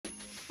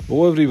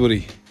Hello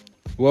everybody,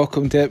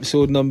 welcome to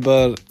episode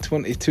number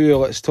 22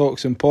 of Let's Talk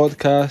Some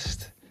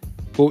Podcast.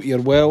 Hope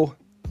you're well.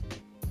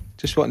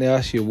 Just want to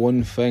ask you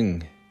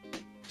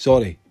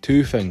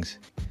two things.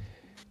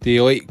 Do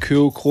you like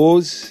cool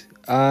clothes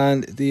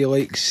and do you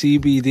like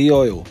CBD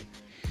oil?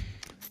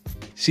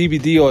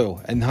 CBD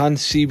oil,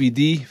 enhanced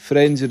CBD,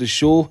 friends of the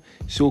show,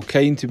 so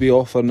kind to be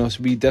offering us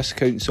wee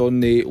discounts on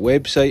the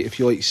website if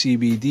you like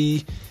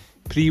CBD,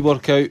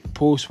 pre-workout,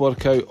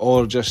 post-workout,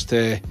 or just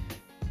take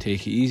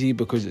it easy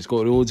because it's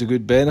got loads of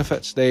good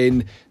benefits.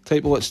 Then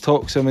type Let's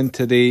Talk Some in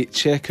today,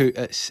 check out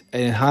its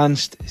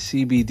enhanced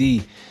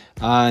CBD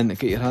and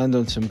get your hand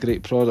on some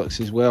great products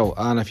as well.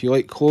 And if you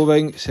like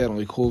clothing,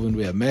 certainly clothing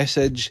with a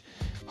message,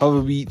 have a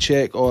wee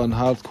check on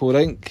Hardcore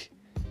Inc.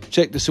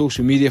 Check the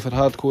social media for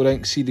Hardcore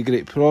Inc, see the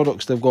great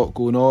products they've got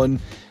going on.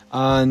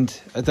 And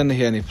I didn't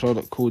hear any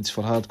product codes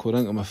for Hardcore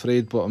Inc, I'm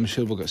afraid, but I'm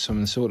sure we'll get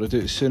something sorted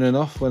out soon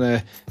enough when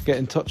I get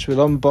in touch with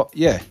them. But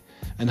yeah,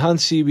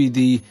 Enhanced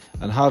CBD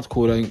and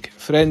Hardcore Inc,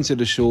 friends of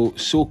the show,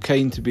 so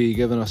kind to be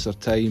giving us their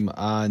time,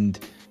 and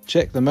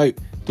check them out.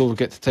 Don't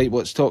forget to type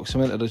Let's Talk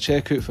Some into the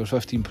checkout for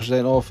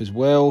 15% off as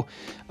well.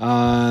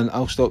 And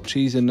I'll stop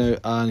cheesing now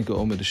and get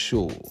on with the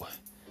show.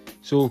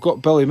 So we've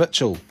got Billy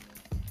Mitchell.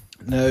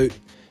 Now,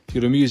 if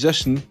you're a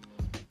musician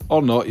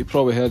or not, you've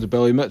probably heard of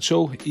Billy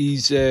Mitchell.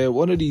 He's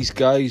one of these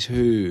guys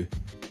who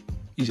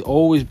he's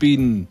always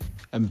been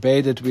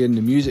embedded within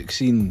the music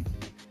scene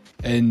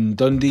in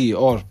Dundee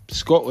or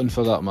Scotland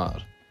for that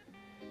matter.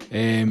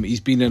 He's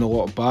been in a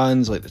lot of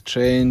bands like The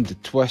Trend, The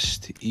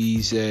Twist.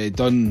 He's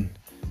done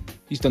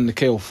the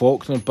Kyle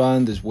Faulkner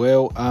band as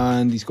well,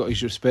 and he's got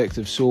his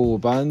respective solo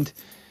band.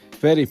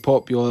 Very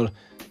popular,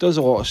 does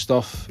a lot of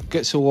stuff,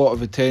 gets a lot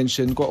of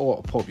attention, got a lot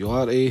of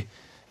popularity.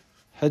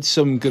 Had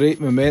some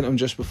great momentum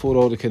just before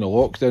all the kind of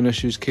lockdown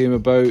issues came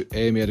about.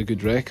 He had a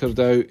good record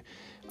out.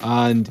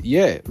 And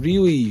yeah,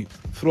 really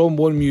from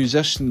one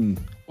musician,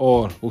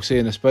 or we'll say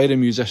an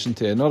aspiring musician,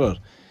 to another,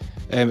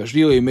 it's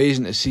really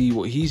amazing to see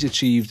what he's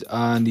achieved,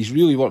 and he's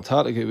really worked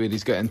hard to get where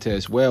he's getting to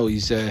as well.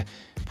 He's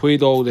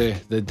played all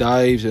the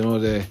dives and all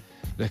the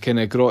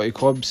kind of grotty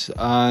clubs,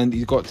 and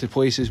he's got to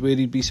places where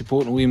he'd be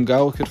supporting Liam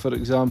Gallagher, for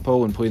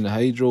example, and playing the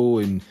Hydro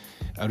and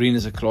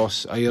arenas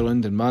across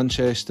Ireland and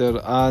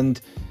Manchester. And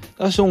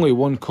that's only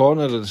one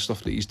corner of the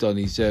stuff that he's done.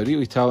 He's a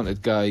really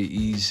talented guy.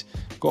 He's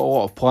got a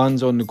lot of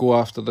plans on the go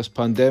after this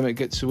pandemic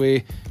gets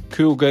away.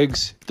 Cool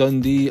gigs,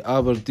 Dundee,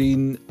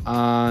 Aberdeen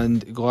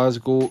and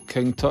Glasgow,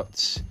 King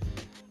Tut's.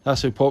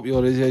 That's how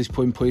popular he is. He's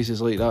playing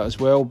places like that as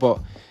well. But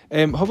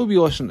have a wee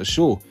listen to the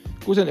show.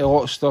 Goes into a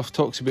lot of stuff,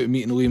 talks about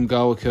meeting Liam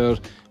Gallagher,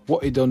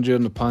 what he done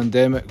during the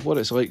pandemic, what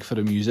it's like for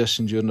a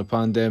musician during the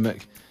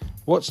pandemic,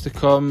 what's to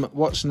come,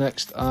 what's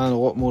next, and a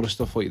lot more of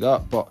stuff like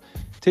that. But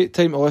take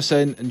time to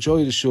listen,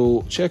 enjoy the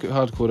show, check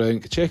out Hardcore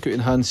Inc, check out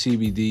Enhanced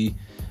CBD,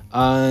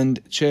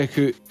 and check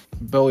out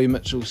Billy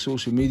Mitchell's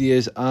social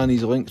medias and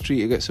his link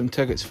tree to get some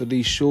tickets for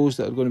these shows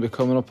that are going to be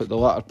coming up at the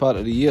latter part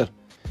of the year.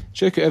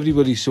 Check out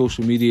everybody's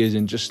social medias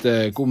and just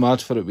go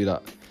mad for it with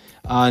that.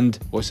 And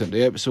listen to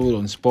the episode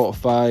on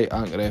Spotify,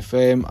 Anchor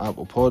FM,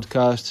 Apple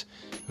Podcasts.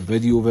 The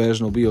video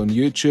version will be on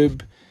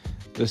YouTube.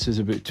 This is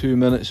about 2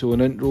 minutes of an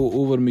intro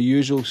over my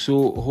usual,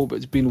 so I hope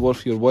it's been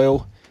worth your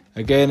while.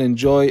 Again,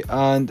 enjoy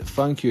and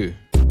thank you.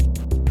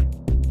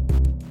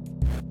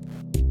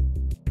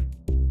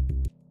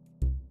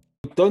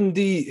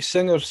 Dundee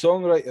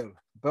singer-songwriter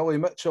Billy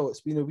Mitchell,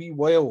 it's been a wee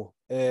while.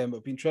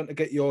 I've been trying to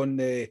get you on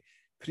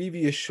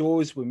previous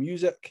shows with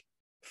music.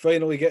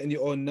 Finally getting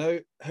you on now.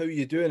 How are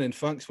you doing? And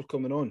thanks for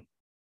coming on.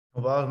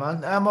 Oh, well,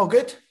 man. I'm all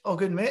good,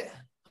 mate.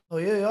 Oh,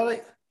 yeah, you all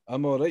right?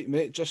 I'm all right,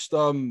 mate. Just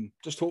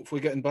hopefully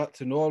getting back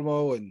to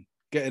normal and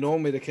getting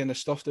on with the kind of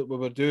stuff that we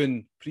were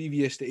doing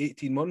previous to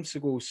 18 months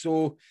ago.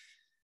 So,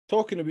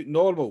 talking about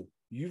normal,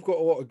 you've got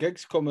a lot of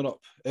gigs coming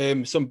up.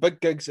 Some big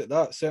gigs at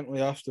that,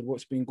 certainly after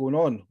what's been going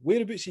on.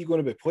 Whereabouts are you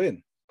going to be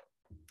playing?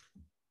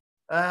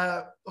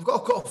 I've got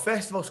a couple of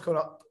festivals coming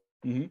up.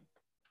 Mm-hmm.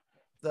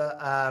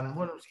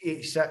 One was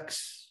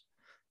 86.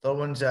 The other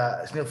one's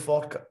it's near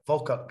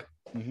Falkirk.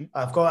 Mm-hmm.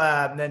 I've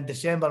got then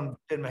December I'm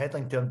doing my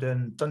headline tour. I'm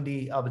doing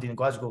Dundee, Aberdeen, and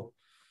Glasgow,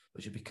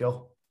 which would be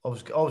cool.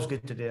 Always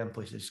good to do in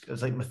places.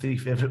 It's like my three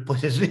favourite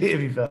places to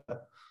be fair.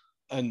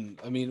 And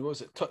I mean, what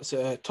was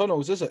it?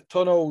 Tunnels, is it?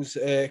 Tunnels,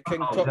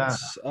 King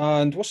Tut's,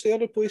 and what's the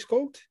other place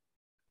called?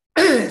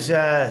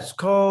 It's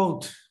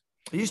called.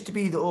 It used to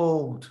be the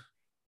old.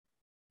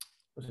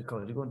 What's it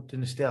called? You're going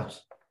down the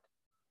stairs.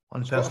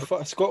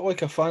 It's got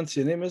like a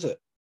fancy name, is it?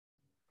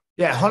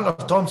 Yeah, Hunter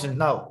Thompson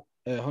now.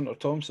 Hunter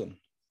Thompson.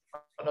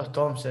 Hunter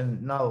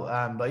Thompson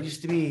now. But it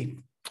used to be,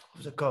 what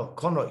was it called?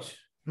 Conroy's.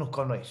 No,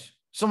 Conroy's.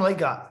 Something like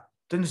that.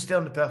 Down the stair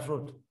on the Perth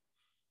Road.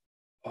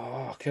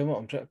 Oh, come on,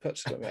 I'm trying to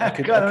picture it, mate.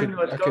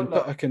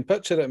 I can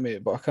picture it,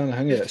 mate, but I can't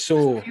hang it.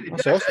 So,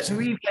 that's awesome.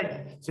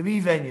 It's a wee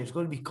venue. It's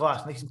going to be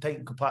class, nice and tight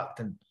and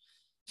compact and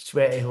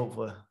sweaty,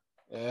 hopefully.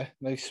 Yeah,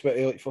 nice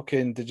sweaty, like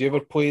fucking, did you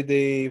ever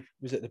play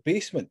was it the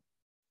basement?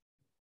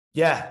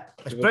 Yeah,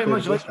 it's pretty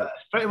much like that.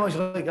 It's pretty much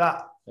like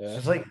that. Yeah. So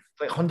it's like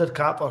 100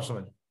 cap or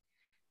something.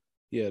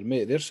 Yeah,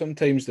 mate, they're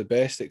sometimes the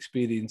best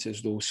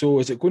experiences though. So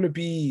is it going to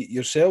be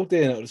yourself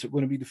doing it, or is it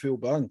going to be the full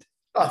band?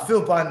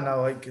 Full band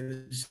now, like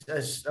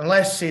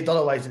unless said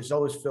otherwise, it's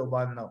always full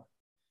band now.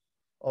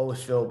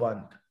 Always full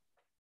band.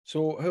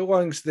 So how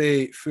long's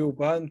the full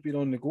band been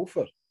on the go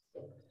for?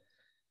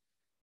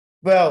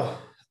 Well,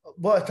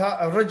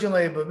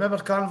 originally, but remember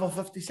Carnival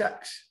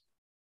 56?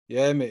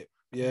 Yeah, mate.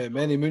 Yeah,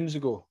 many moons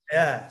ago.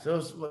 Yeah, so it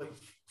was like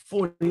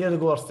 4 years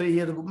ago or 3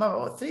 years ago. Remember,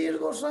 what, 3 years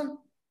ago or something?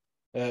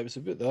 It was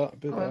about that.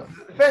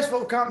 The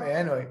festival company,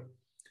 anyway.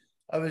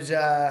 I was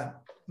my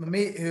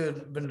mate who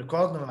had been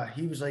recording with me.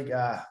 He was like,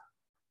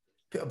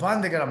 "Put a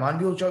band together, man.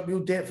 We'll do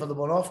it for the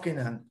one-off kind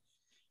of thing."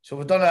 So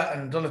we've done it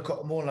and done a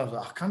couple more, and I was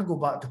like, "I can't go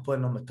back to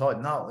playing on my toy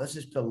now. This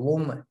is feel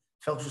lonely.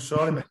 Felt so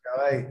sorry myself."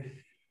 Right?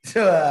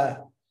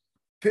 So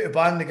put a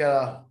band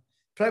together.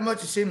 Pretty much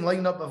the same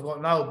lineup I've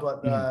got now,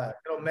 but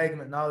girl Meg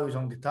McNally was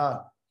on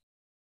guitar.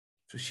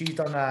 So she's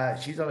done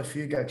a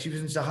few gigs. She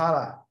was in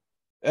Sahara.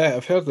 Yeah,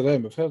 I've heard of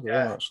them.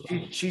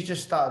 Actually. She's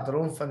just started her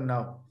own thing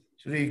now.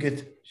 It's really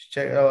good.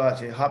 Check it out,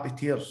 actually. Happy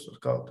Tears, it's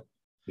called.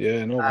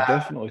 Yeah, no, we'll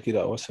definitely give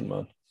that a listen,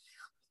 man.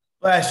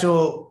 Well,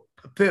 so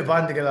I put a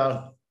band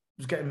together,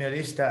 was getting me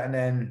erased it, and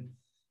then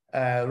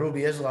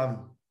Robbie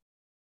Islam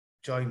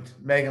joined.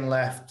 Megan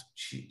left.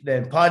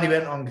 Then Paddy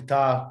went on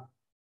guitar,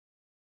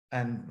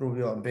 and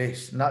Robbie on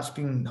bass. And that's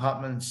been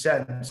happening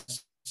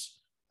since,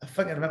 I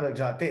think I remember the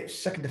exact date,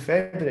 2nd of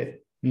February.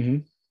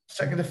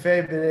 2nd of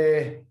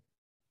February.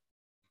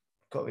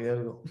 Got a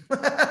year ago.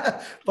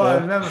 But I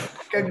remember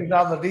gigging with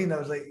Aberdeen, I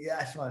was like,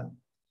 yes, man.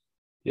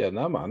 Yeah,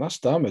 nah, man, that's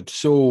damaged.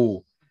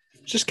 So,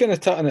 just kind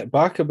of tatting it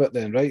back a bit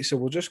then, right? So,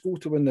 we'll just go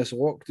to when this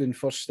lockdown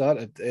first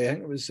started. I think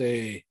it was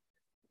 18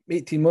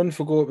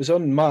 months ago. It was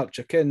on March,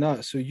 I ken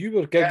that. So, you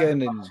were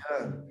gigging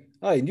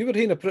and you were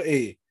having a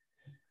pretty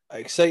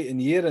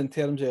exciting year in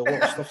terms of a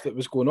lot of stuff that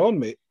was going on,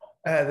 mate.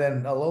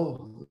 Then,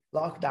 hello,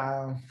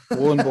 lockdown.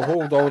 Lo and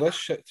behold, all this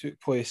shit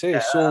took place, eh?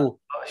 So,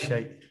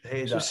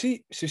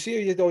 see how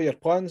you had all your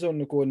plans on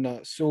the go and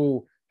that.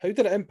 So, how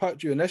did it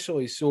impact you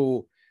initially?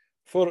 So,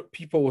 for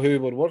people who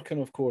were working,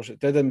 of course,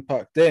 it did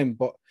impact them.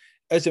 But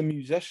as a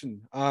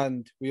musician,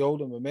 and we all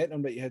the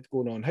momentum that you had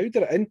going on, how did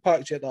it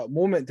impact you at that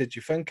moment? Did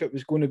you think it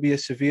was going to be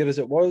as severe as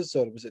it was,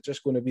 or was it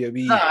just going to be a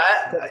wee?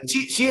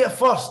 See at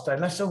first,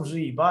 and this sounds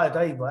really bad,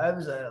 but it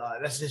was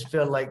like, this just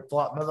felt like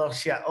Black Mirror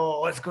shit.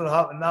 Oh, what's going to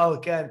happen now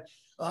again?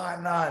 Oh,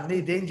 nah,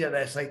 no danger.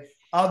 This like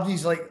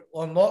everybody's like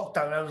on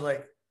lockdown. I was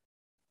like,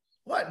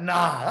 what?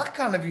 Nah, that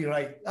can't be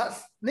right.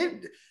 That's they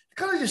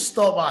can't just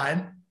stop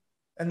that.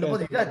 And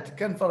nobody did.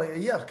 Kind for like a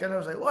year. Kind I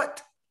was like,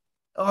 what?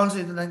 I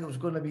honestly didn't think it was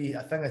going to be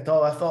a thing at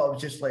all. I thought it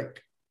was just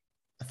like,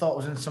 I thought it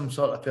was in some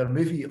sort of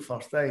movie at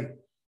first, right?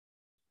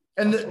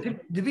 And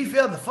to be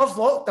fair, the first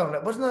lockdown,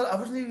 I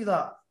wasn't even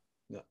that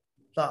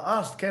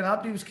arsed. Ken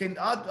Abdi was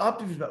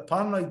a bit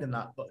paranoid in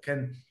that, but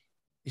Ken,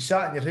 you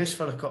sat in your house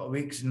for a couple of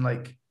weeks and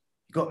like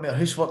you got my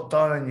housework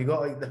done and you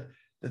got like the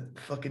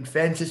fucking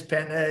fences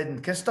painted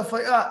and kind of stuff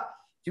like that.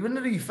 You weren't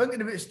really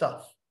thinking about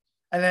stuff.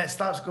 And then it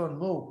starts going,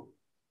 whoa.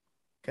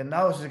 Okay,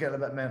 now this is getting a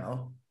bit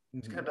mental.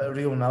 It's getting a bit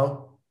real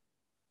now.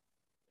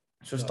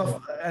 So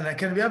stuff, and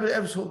I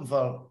was hoping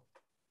for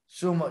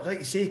so much. Like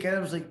you say, Ken, it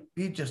was like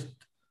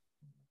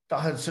that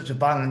had such a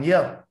banging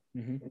year.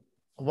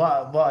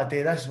 What I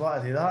do this, what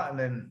I do that, and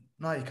then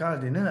no, you can't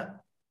do it.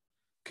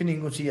 Couldn't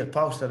even go see your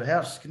pals to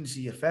rehearse. Couldn't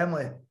see your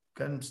family.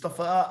 Couldn't stuff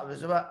like that. It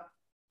was a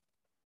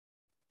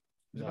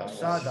bit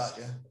sad. That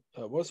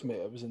it was, mate.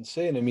 It was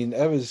insane. I mean,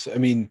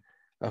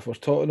 if we're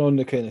talking on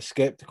the kind of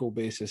skeptical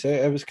basis,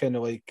 it was kind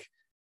of like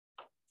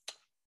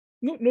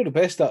not the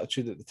best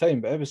attitude at the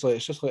time, but it was like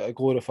it's just like a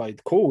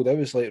glorified cold. I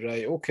was like,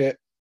 right, okay.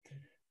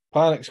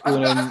 Panic's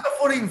going in.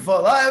 Before even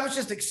thought that, I was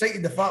just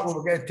excited the fact we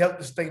were getting to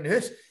the Stein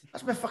house.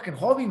 That's my fucking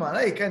hobby, man.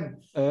 I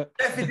can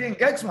every day in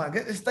gigs, man.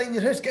 Get to Stein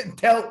your house, getting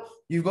tell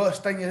you've got to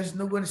Stein your house,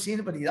 not going to see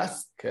anybody.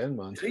 That's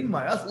man. Dream,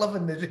 man. That's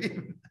living the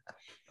dream.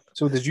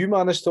 So did you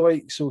manage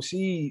to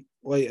see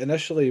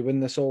initially when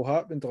this all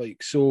happened,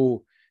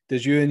 so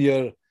did you and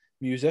your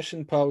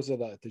musician pals of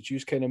that, did you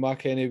kind of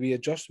make any wee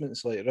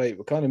adjustments like, right,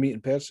 we can't meet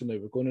in person now,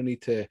 we're going to need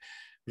to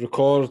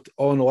record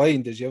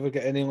online? Did you ever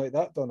get anything like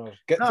that done or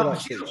get to that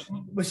stage?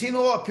 We've seen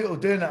a lot of people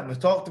doing it and we've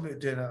talked about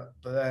doing it,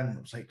 but then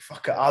it's like,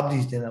 fuck it,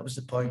 Abdi's doing it. What's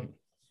the point?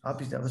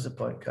 Abdi's doing it. What's the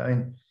point? I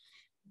mean,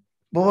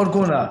 but we're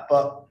going at,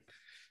 but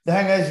the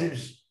thing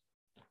is,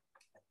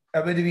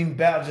 it would have been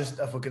better just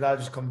if we could have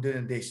just come down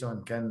and do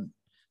something.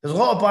 There's a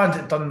lot of bands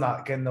that done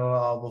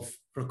that, we've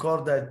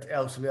recorded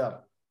elsewhere.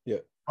 Yeah.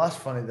 That's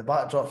funny. The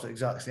backdrop's the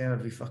exact same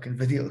every fucking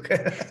video.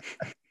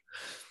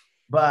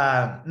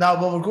 But no,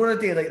 but we're going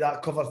to do like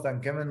that cover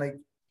thing. I mean, like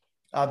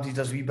Abdi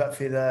does a wee bit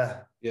for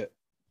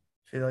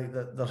like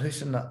their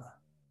house and that.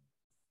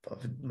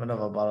 But we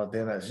never bothered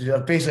doing it.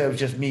 So basically, it was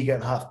just me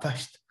getting half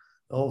pissed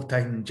the whole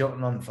time and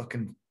jumping on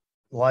fucking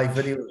live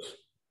videos.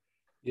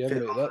 Yeah,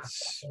 mate,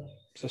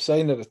 it's a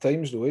sign of the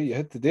times, though. You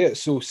had to do it.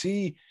 So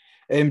see,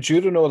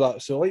 during all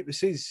that, so like we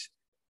says,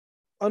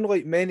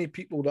 unlike many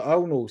people that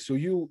I'll know, so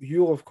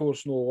you'll of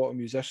course know a lot of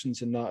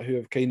musicians and that who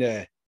have kind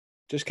of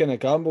just kind of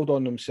gambled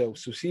on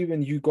themselves. So see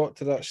when you got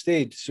to that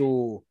stage,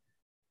 so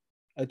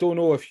I don't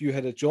know if you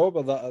had a job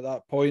or that at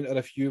that point, or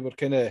if you were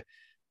kind of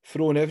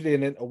throwing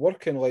everything into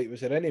working. Like,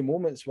 was there any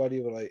moments where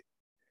you were like,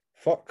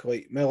 fuck,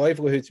 like my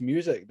livelihood's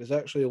music is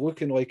actually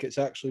looking like it's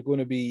actually going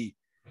to be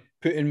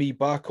putting me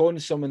back on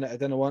something that I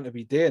didn't want to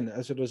be doing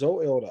as a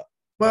result of all that?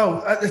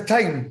 Well, at the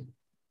time,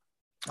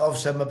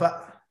 obviously I'm a bit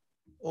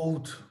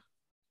old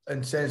in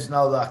the sense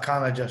now that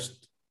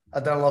I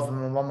don't live with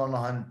my mum or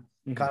nothing.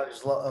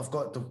 I've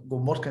got to go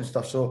and work and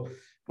stuff. So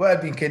what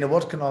I've been kind of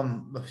working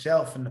on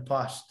myself in the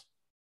past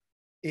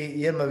 8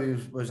 years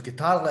maybe was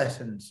guitar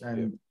lessons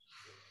and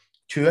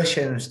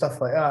tuition and stuff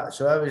like that.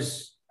 So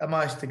I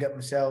managed to get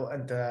myself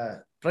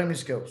into primary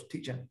schools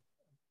teaching.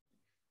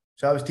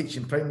 So I was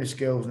teaching primary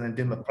schools and then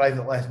doing my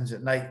private lessons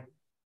at night.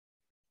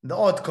 The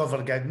odd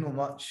cover gig, not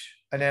much.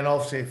 And then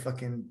obviously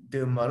fucking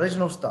doing my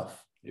original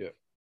stuff. Yeah.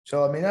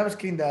 So, I mean, I was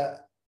kind of,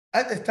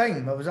 at the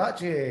time, I was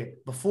actually,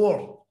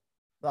 before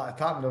that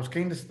happened, I was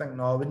kind of thinking,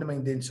 no, I wouldn't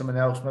mind doing something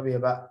else, maybe a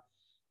bit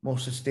more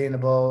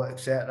sustainable,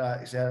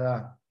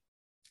 etc.,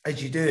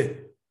 as you do.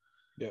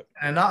 Yeah.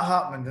 And that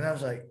happened, and I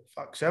was like,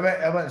 fuck. So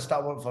I went and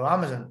started working for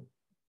Amazon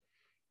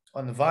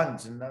on the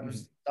vans, and that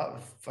was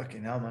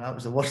fucking hell, man. That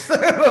was the worst thing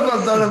I've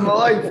ever done in my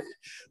life.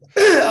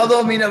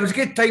 Although, I mean, it was a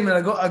good time, and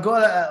I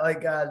got it at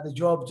like the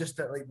job just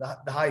at like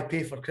the high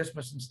pay for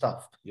Christmas and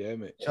stuff. Yeah,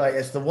 mate. So like,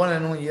 it's the one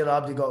and only year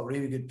I've got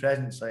really good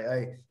presents. Like,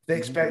 if they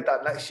expect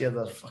that next year,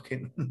 they're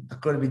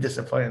going to be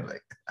disappointed.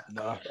 Like,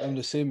 nah, I'm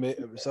the same, mate.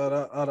 It was all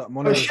that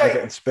money was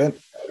getting spent.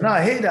 No,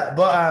 I hate that,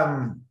 but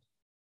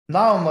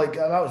now I'm like,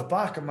 and I was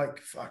back. I'm like,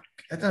 fuck,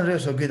 I didn't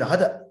realize how good I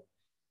had it.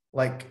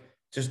 Like,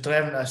 just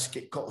driving a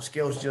couple of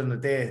scales during the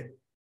day,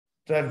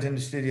 driving in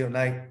the studio at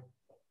night,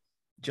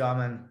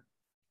 jamming,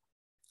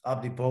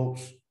 Abdi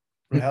bolts,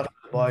 rehearsing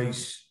the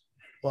boys,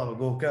 let it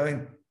go,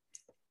 going.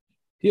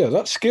 Yeah,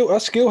 that scale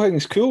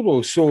thing's cool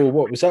though. So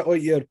what was that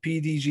like your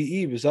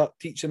PDGE? Was that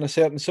teaching a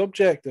certain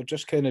subject or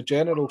just kind of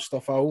general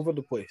stuff all over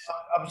the place?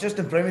 I was just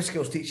in primary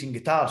schools teaching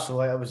guitar,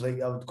 so I would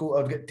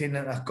get taken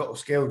into a couple of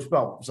scales.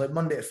 Well, it was like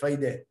Monday to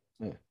Friday.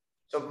 Yeah.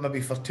 So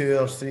maybe for 2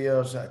 hours, 3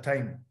 hours at a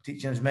time,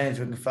 teaching as many as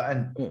we can fit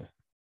in. Yeah.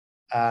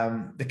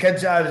 The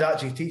kids that I was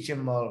actually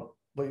teaching were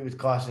what you would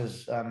class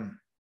as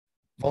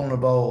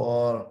vulnerable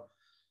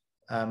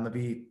or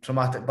maybe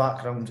traumatic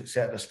backgrounds,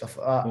 etc., stuff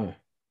like that. Yeah.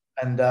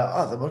 And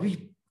they were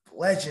wee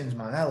legends,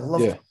 man. I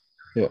loved it.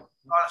 Yeah.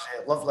 Honestly,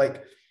 I loved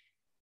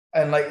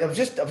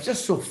it was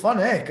just so fun,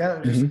 eh?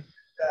 It was just,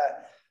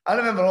 I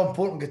remember how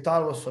important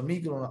guitar was for me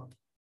growing up.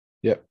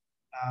 Yeah.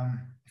 I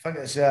think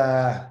it's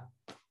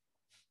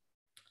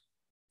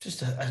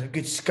just a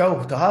good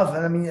skill to have,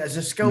 and I mean, it's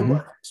a skill,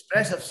 but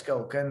expressive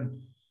skill.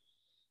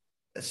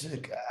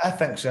 I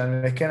think so.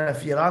 And kind of,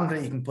 if you're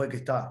angry, you can play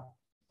guitar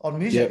or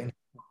music. Yeah.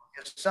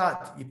 You're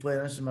sad, you play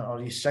an instrument,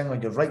 or you sing, or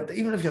you write.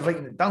 Even if you're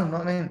writing it down, you know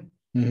what I mean?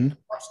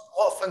 A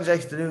lot of things I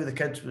used to do with the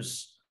kids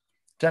was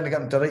trying to get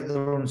them to write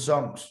their own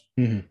songs,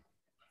 and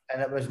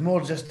it was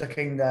more just a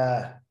kind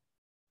of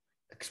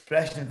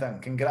expression thing.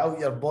 Can get out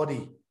your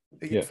body,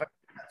 put your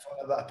fingers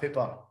on a bit of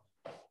paper.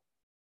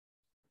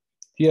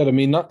 Yeah, I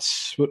mean,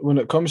 that's when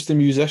it comes to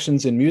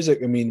musicians and music.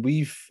 I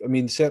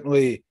mean,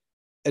 certainly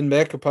in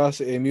my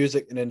capacity in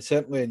music, and then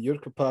certainly in your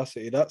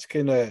capacity, that's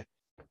kind of,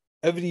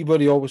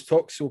 everybody always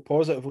talks so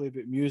positively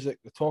about music.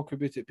 They talk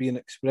about it being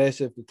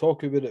expressive. They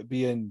talk about it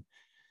being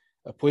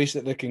a place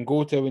that they can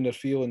go to when they're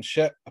feeling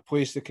shit, a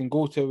place they can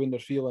go to when they're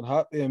feeling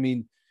happy. I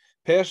mean,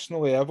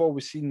 personally, I've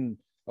always seen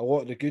a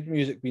lot of the good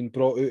music being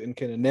brought out in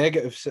kind of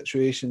negative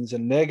situations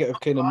and negative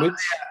kind of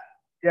moods.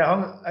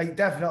 Yeah,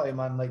 definitely,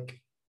 man. Like,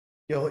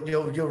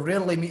 you'll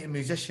rarely meet a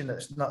musician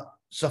that's not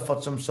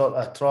suffered some sort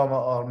of trauma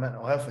or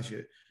mental health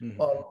issue.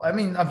 Or, I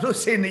mean, I'm not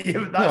saying that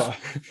you. That's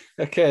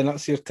okay,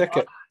 that's your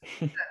ticket.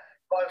 But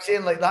I'm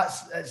saying, like,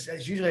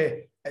 it's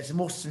usually the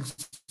most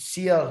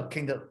sincere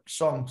kind of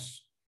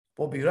songs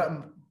will be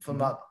written from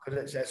that,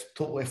 because it's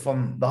totally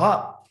from the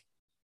heart.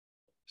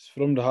 It's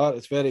from the heart.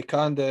 It's very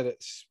candid.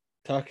 It's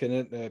tacking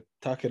into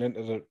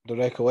the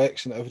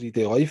recollection of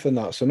everyday life and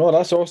that. So no,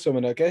 that's awesome,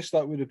 and I guess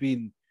that would have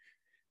been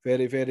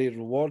very, very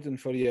rewarding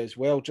for you as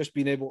well, just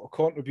being able to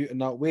contribute in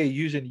that way,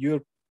 using your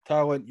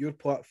talent, your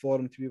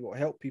platform to be able to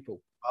help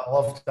people. I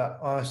loved that.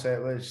 Honestly,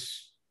 it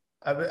was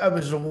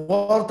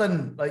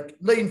rewarding, like,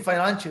 not even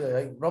financially,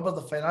 like, rubber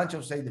the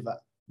financial side of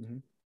it.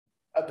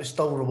 It was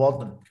still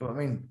rewarding. Do you know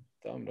what I mean?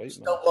 Damn right,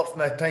 still worth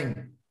my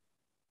time.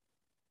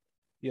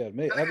 Yeah,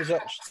 mate. I was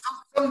actually...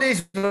 Some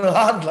days were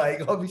hard,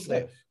 like,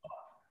 obviously.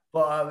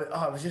 But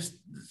I was just,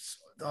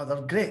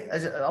 they're great.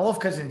 I love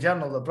kids in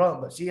general, they're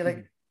brilliant. But see,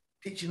 like,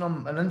 teaching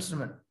them an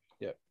instrument.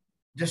 Yeah.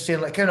 Just saying,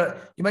 like, kind of,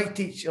 you might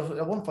teach,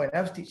 at one point,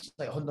 I was teaching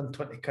like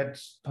 120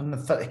 kids,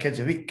 130 kids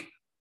a week.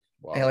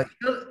 Wow. And like,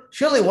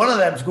 surely one of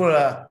them's going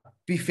to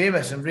be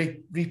famous and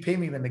repay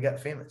me when they get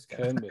famous.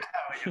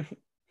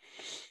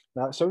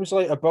 That sounds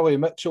like a Billy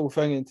Mitchell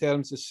thing in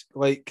terms of,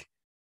 like,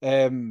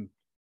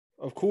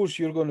 of course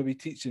you're going to be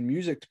teaching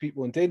music to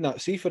people and doing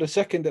that. See, for a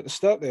second at the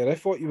start there, I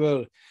thought you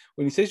were,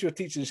 when he says you were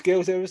teaching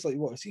scales, I was like,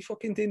 what, is he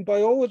fucking doing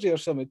biology or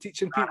something,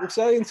 teaching people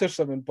science or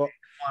something? But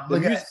the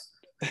music,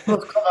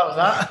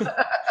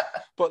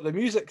 but the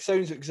music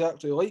sounds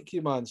exactly like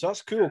you, man. So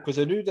that's cool, because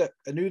I knew that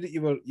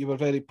you were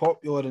very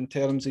popular in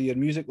terms of your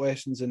music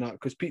lessons and that,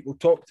 because people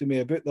talk to me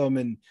about them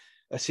and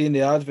I seen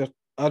the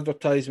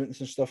advertisements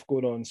and stuff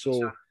going on.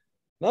 So,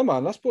 no,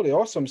 man, that's pretty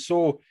awesome.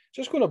 So,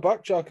 just going to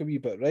backtrack a wee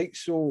bit, right?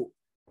 So,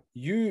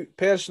 you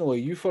personally,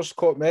 you first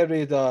caught my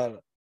radar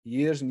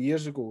years and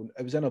years ago.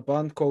 It was in a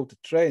band called The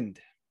Trend.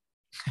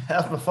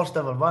 That's my first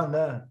ever band,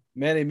 yeah.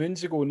 Many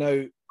moons ago now.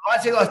 I've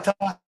actually got a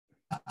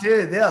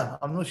tattoo there.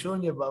 I'm not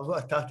showing you, but I've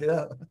got a tattoo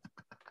there.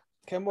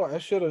 Kim, what? I'm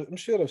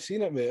sure I've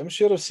seen it, mate. I'm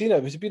sure I've seen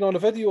it. Has it been on a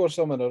video or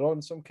something, or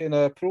on some kind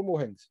of promo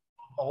things?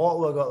 A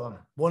lot of got them.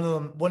 One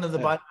of the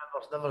band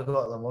members never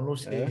got them. I'll not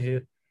say who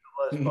it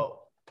was, but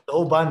the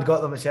whole band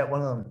got them except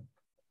one of them.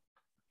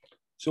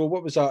 So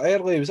what was that?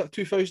 Early? Was that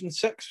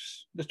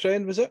 2006? The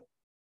Trend, was it?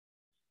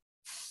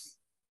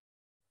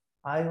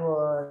 I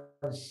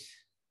was,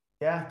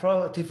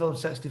 probably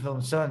 2006,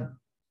 2007.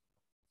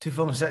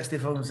 2006,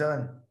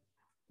 2007.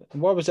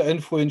 And what was it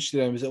influenced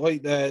you then? Was it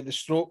like the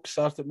Strokes,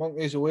 Arctic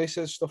Monkeys,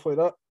 Oasis, stuff like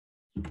that?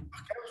 I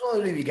was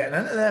only really getting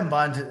into them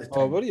bands at the time.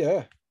 Oh, were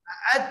you?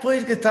 I'd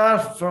played guitar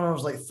from I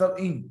was like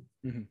 13.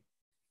 Mm-hmm.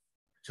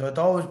 So I'd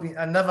always been,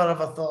 I never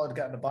ever thought I'd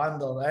get in a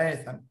band or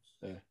anything.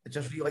 Yeah. I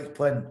just really liked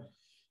playing.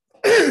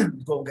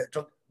 Go and get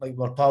drunk, like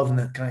we're pals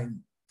and kind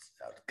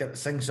of get to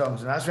sing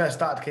songs. And that's when I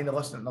started kind of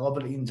listening to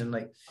Libertines and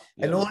like,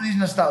 and the only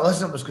reason I started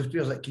listening was because people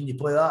was like, can you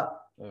play that?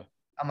 Yeah.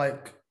 I'm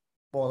like,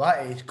 well,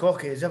 that age,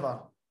 cocky as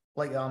ever,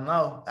 like I am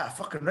now. I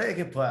fucking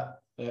ready to play it.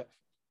 Yeah.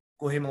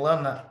 Go home and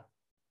learn it.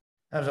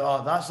 I was like,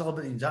 oh, that's the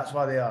Libertines, that's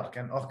why they are.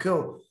 Oh,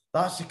 cool.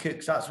 That's the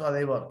Cooks, that's why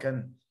they work.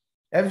 And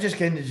I was just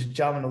kind of just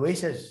jamming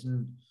Oasis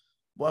and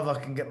whatever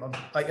I can get my,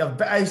 like,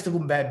 I used to go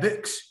and buy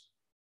books.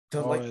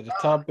 The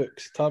tab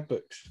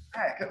books.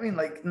 Heck, I mean,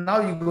 like,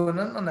 now you go on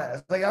the internet,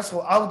 it's like, that's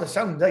what I would have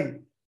sound,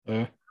 right?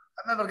 Yeah.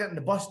 I remember getting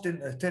the bus down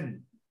to the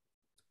town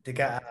to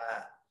get,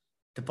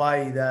 to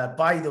buy the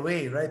By the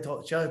Way, Red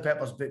Hot Chili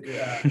Peppers book,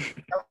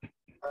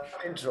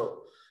 intro.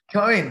 You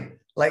know what I mean?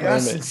 Like,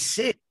 that's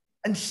insane.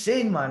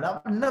 Insane, man.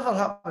 That would never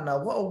happen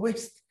now. What a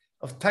waste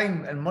of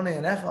time and money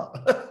and effort.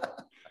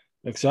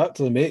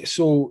 Exactly, mate.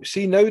 So,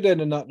 see now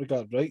then in that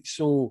regard, right?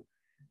 So,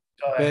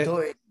 sorry, I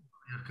don't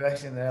your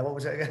question there. What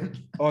was it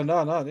again? Oh,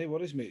 no, no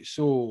worries, mate.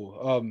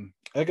 So,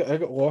 I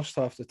got lost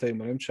half the time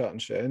when I'm chatting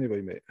shit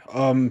anyway, mate.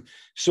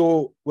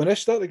 So when I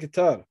started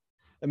guitar,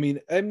 I mean,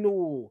 I'm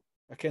no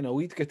a kind of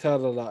lead guitar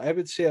or that. I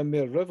would say I'm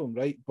more rhythm,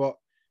 right? But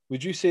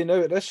would you say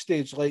now at this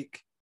stage,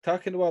 like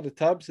tacking away the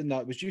tabs and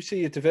that, would you say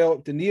you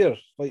developed an ear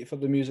like for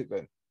the music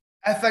then?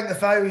 I think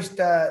if I was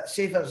to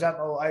say, for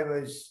example, I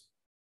was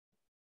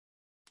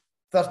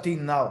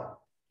 13 now,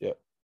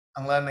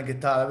 and learning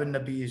guitar, I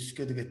wouldn't be as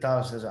good a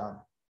guitarist as I am.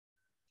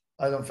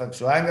 I don't think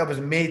so. I think I was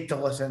made to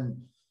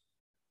listen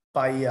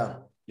by ear.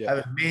 I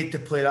was made to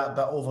play that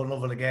bit over and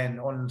over again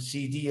on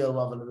CD or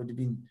whatever it would have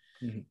been,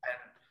 and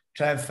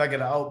try and figure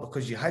it out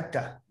because you had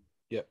to.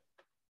 Yeah.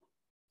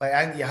 Like,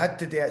 I think you had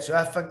to do it. So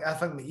I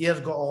think my ears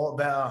got a lot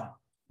better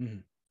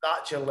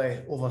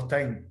naturally over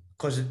time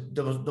because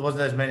there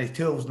wasn't as many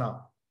tools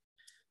now.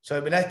 So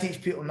when I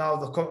teach people now,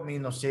 they'll come to me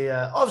and they'll say,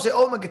 obviously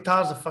all my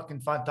guitars are fucking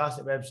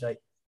fantastic website.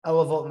 I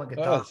love all my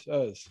guitars.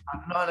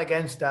 I'm not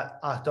against it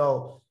at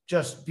all.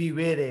 Just be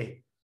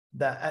wary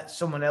that it's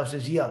someone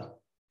else's ear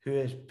who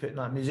is putting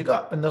that music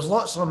up. And there's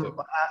lots of them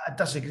I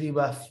disagree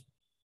with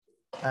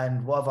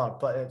and whatever,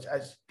 but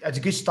it's a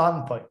good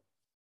starting point.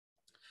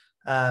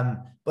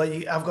 But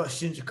I've got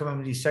students who come in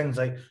with these things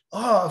like,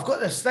 oh, I've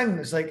got this thing.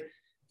 It's like,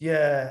 you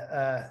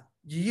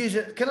use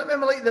it. Can I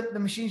remember like the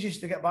machines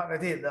used to get back in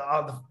the day that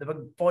are the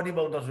big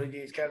bodybuilders would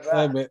use? Kind of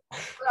that.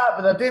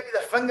 But they're doing with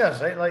their fingers,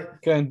 right? Like,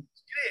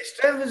 it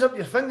strengthens up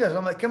your fingers.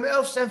 I'm like, can we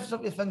else strengthens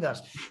up your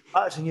fingers?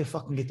 That's in your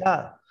fucking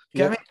guitar.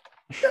 You know what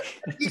I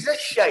mean? Use this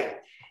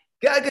shit.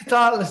 Get a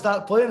guitar and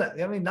start playing it.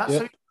 You know what I mean? That's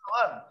how you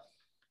learn.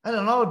 And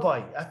another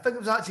boy, I think it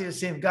was actually the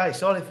same guy.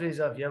 Sorry,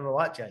 Fraser, if you ever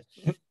watch it.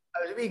 It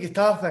was a wee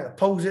guitar thing. It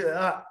pulls out of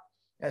that.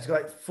 And it's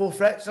got like 4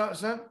 frets or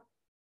something.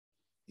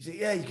 He said,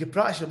 yeah, you could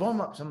practice your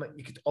warm-ups. I'm like,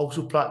 you could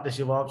also practice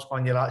your warm-ups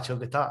on your actual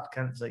guitar.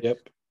 It's like,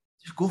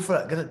 just go for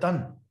it. Get it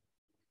done.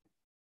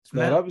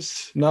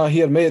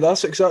 Here, mate,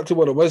 that's exactly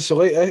what it was. So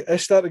like I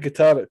started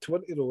guitar at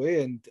 20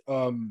 away, and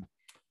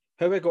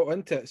how I got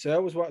into it, so I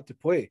always wanted to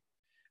play.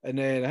 And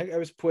then I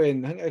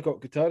think I got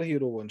Guitar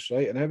Hero once,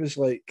 right? And I was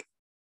like,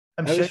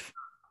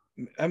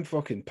 I'm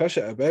fucking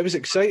pissed, but I was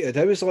excited.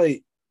 I was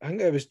like, I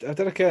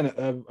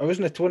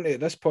wasn't a 20 at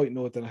this point,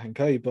 no, I didn't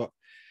think but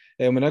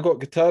when I got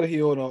Guitar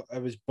Hero, I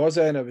was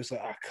buzzing. I was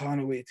like, I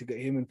can't wait to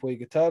get home and play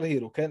Guitar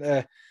Hero. Can't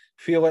I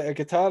feel like a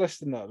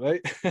guitarist in that,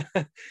 right?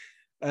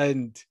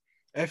 And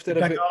after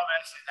about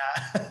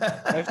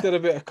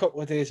a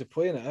couple of days of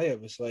playing it, I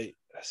was like,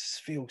 this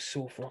feels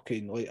so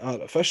fucking like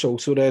artificial.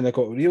 So then I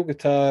got a real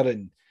guitar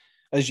and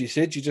as you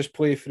said, you just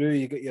play through.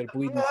 You get your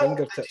bleeding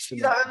fingertips.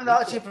 And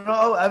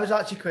that. I was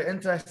actually quite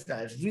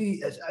interested.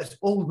 It's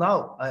old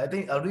now. I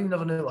really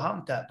never knew what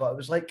happened to it, but it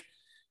was like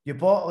you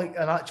bought like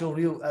an actual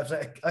real.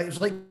 It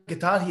was like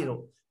Guitar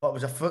Hero, but it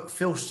was a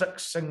full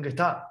 6-string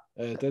guitar.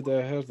 I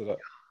heard of it.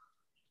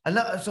 And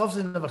it's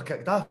obviously never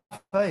kicked off,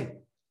 right?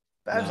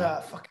 But it was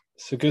a fucking.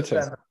 It's a good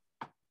thing.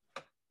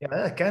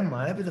 Yeah, again,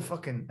 man. It'd be the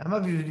fucking. I might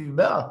be even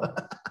better.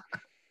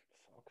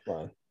 Fuck,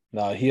 man.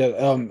 Nah, here,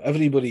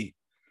 anybody,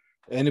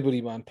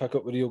 man, pick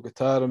up a real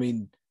guitar. I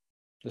mean,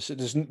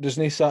 there's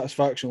no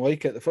satisfaction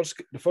like it.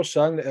 The first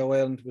song that I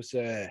learned was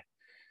the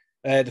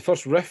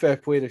first riff I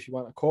played, if you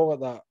want to call it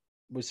that,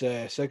 was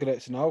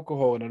Cigarettes and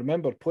Alcohol, and I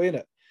remember playing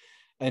it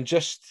and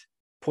just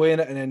playing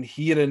it and then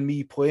hearing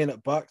me playing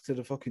it back to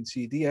the fucking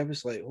CD. I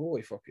was like,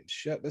 holy fucking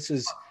shit, this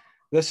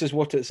is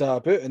what it's all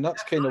about, and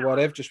that's kind of where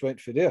I've just went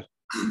for there.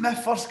 My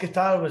first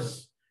guitar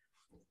was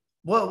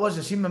what it was.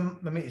 I seen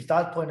my mate's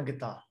dad playing a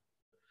guitar.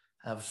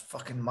 I was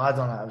fucking mad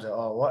on it. I was like,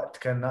 oh, what?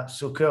 That's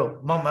so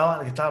cool. Mum, I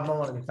want a guitar. Mum, I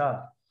want a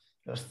guitar.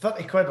 It was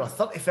 30 quid or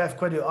 35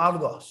 quid at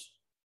Argos.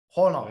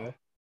 Honor. Yeah.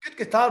 Good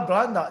guitar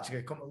brand,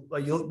 actually.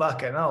 When you look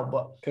back at it now,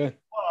 but okay.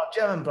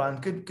 German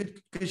brand.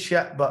 Good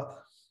shit,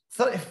 but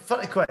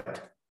 30 quid.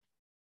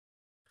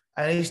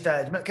 And I used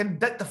to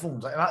kind of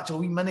dictaphones, like an actual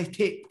wee mini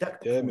tape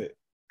dictaphone. Yeah, mate.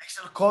 I used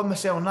to record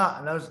myself on that,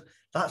 and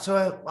that's how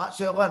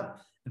I went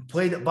and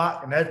played it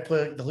back, and I'd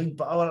play like the lead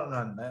button,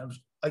 and it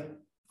was like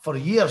for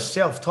years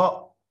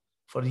self-taught.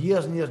 For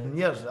years and years and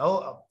years.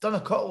 I've done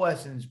a couple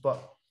lessons,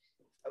 but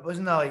it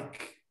wasn't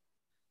like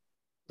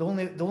the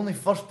only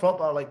first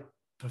proper like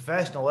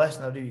professional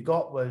lesson I really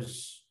got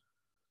was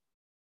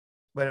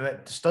when I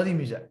went to study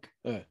music.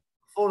 Yeah.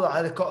 Before that, I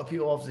had a couple of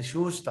people off the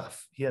show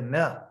stuff here and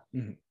there.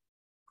 Mm-hmm.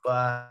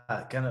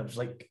 But kind of was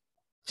like,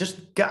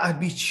 just get a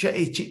wee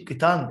shitty cheap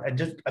guitar, and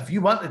just if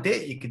you want to do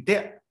it, you could do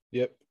it.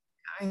 Yep.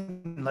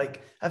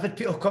 Like I've had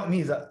people come to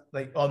me that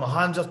like, oh,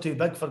 my hands are too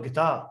big for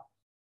guitar.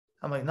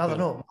 I'm like, no, they're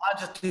not. My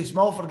hands are too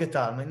small for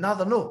guitar. I'm like, no,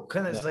 they're not.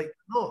 Kind of, it's like,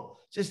 no,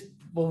 just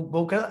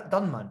we'll get it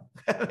done, man.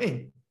 I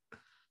mean,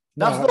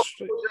 that's not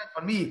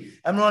for me.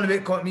 I'm not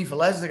about calling me for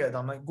lessons to get it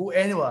done. I'm like, go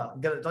anywhere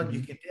and get it done. Mm-hmm.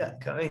 You can do it.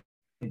 Can I?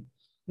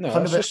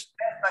 No, it's just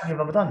thing you've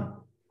ever done.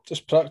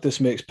 Just practice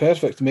makes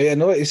perfect, mate.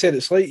 And like you said,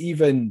 it's like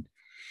even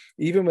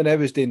when I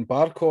was doing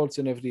bar chords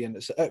and everything,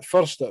 at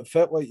first it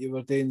felt like you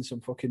were doing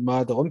some fucking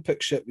mad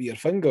Olympic shit with your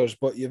fingers,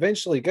 but you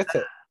eventually get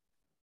it.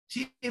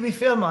 See, to be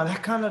fair, man, I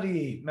can't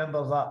really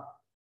remember that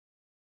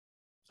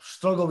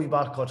struggle with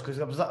bar chords because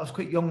I was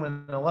quite young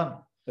when I learned.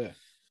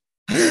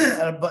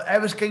 Yeah. But I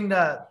was kind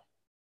of,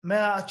 my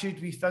attitude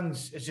with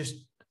things is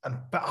just a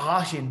bit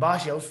hashy and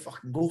bashy. I was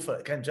fucking go for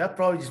it, kind of. I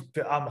probably just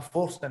put arm of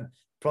force and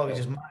probably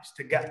just managed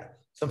to get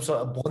some sort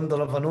of blunder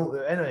of a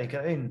note anyway.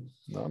 I mean,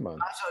 no, man.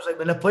 That's what I was like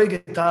when I play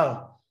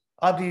guitar.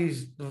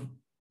 The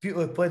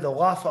people who play the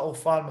laugh at how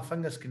far my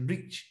fingers can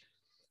reach.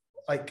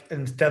 Like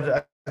instead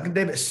of I can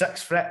do about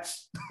 6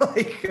 frets.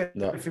 Like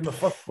no,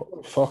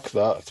 fuck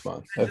that,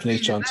 man. I've no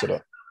chance of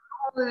it.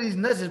 The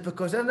reason is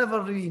because I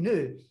never really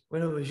knew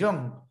when I was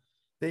young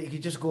that you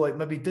could just go like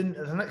maybe down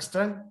to the next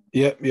string.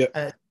 Yeah.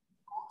 And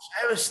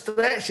I was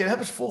stretching. I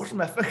was forcing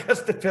my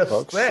fingers to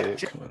feel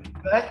stretch.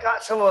 But I think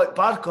that's how like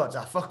bar chords.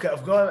 Fuck it,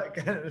 I've got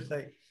it. It was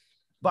like,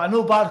 but I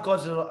know bar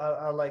chords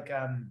are like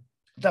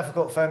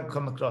difficult thing to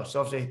come across.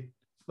 So obviously,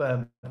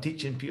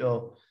 teaching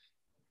people,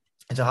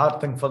 it's a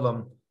hard thing for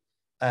them,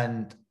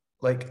 and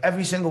like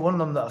every single one of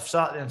them that I've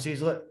sat there and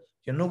says, look,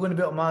 you're not going to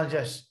be able to manage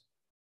this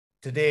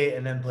today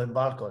and then playing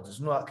bar chords. It's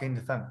not that kind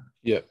of thing.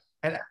 Yeah.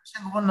 And every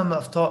single one of them that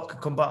I've taught can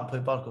come back and play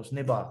bar chords.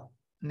 No bar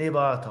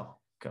at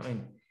all. I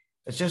mean,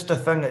 it's just a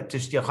thing that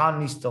just your hand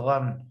needs to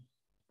learn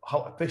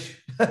how to push.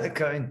 I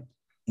mean.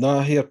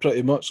 Nah, here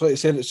pretty much. Like I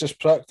said, it's just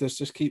practice,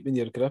 just keeping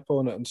your grip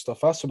on it and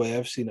stuff. That's the way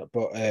I've seen it.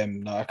 But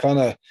no, I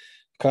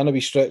can't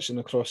be stretching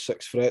across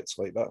 6 frets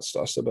like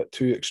that's a bit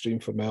too extreme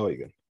for me.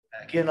 Like.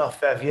 Getting off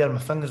 5 years, my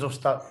fingers will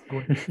start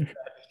going.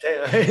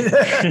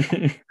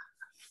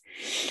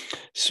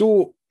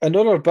 So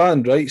another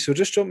band, right? So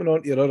just jumping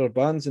on to your other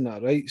bands and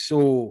that, right?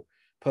 So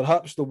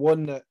perhaps the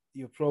one that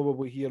you'll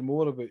probably hear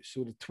more about.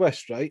 So the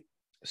Twist, right?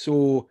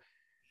 So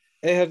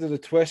I heard of the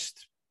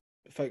Twist,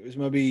 I think it was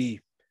maybe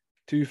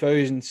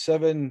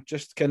 2007,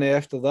 just kind of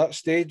after that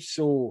stage.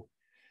 So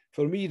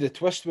for me, the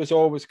Twist was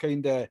always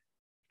kind of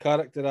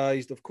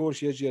characterised. Of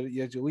course, you had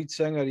your lead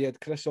singer, you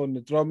had Chris on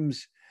the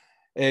drums,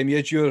 you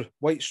had your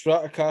white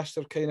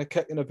Stratocaster kind of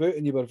kicking about,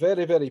 and you were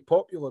very, very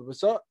popular.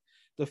 Was that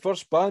the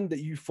first band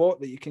that you thought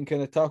that you can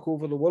kind of take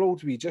over the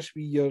world with, just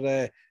with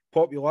your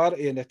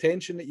popularity and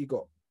attention that you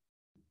got?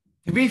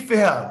 To be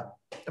fair,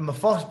 in my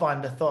first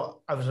band, I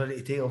thought I was ready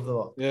to take over the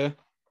world. Yeah.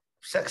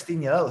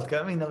 16-year-old,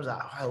 I mean, I was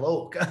like,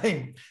 hello,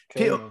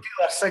 people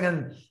are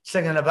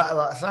singing a bit of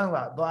that song,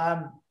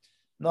 but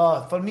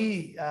no, for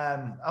me,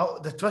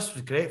 the Twist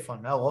was great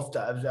fun. I loved it.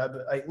 I was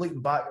like,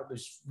 looking back, it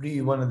was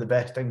really one of the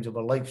best times of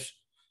our lives,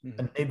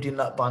 and nobody in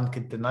that band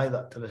could deny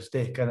that to this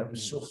day. And it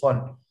was so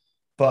fun,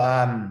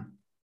 but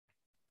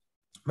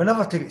we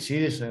never took it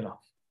seriously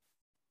enough.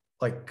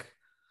 Like,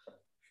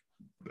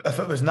 if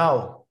it was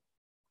now,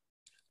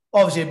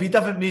 Obviously, it'd be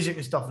different music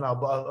and stuff now,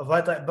 but I've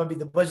had like maybe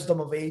the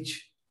wisdom of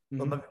age,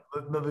 maybe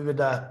would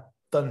have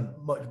done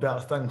much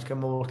better things. We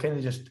were kind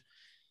of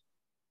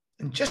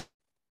just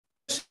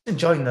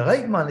enjoying the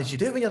ride, man, as you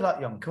do when you're that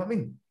young. Come on, I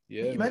mean,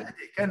 Yeah, you meant to,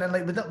 and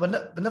like we never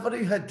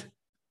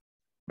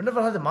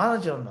had a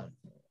manager, man.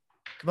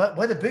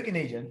 We had a booking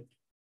agent,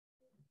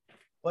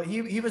 but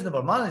he was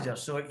never manager,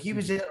 so like, he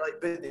was there like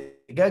the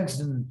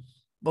gigs and.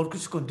 We're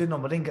just going down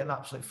on my ring getting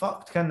absolutely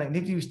fucked. Like,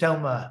 nobody was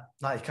telling me,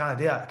 nah, you can't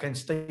do it. I can't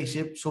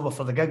stay sober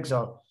for the gigs,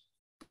 or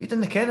we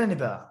didn't care any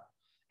better.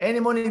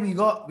 Any money we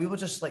got, we were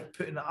just like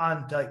putting it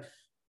on. Like,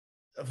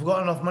 if we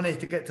got enough money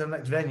to get to the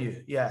next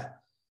venue, yeah.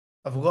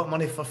 If we got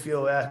money for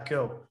fuel, yeah,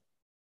 cool.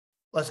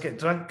 Let's get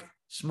drunk,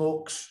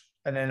 smokes,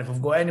 and then if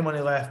we've got any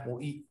money left,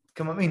 we'll eat.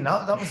 Come on, I mean,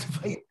 that was the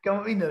fight. Come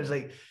on, I mean, it was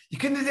like, you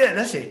couldn't do it at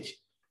this age.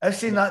 I've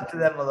seen that to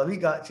them the other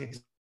week, actually.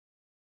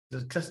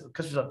 Chris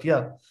was up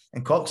here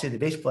and Coxie, the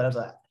bass player, I was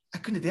like, I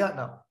couldn't do that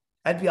now.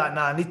 I'd be like,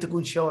 nah, I need to go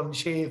and shower and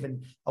shave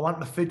and I want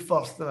my food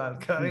first. And I, you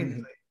know I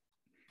mean?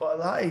 But at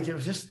that age, it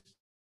was just,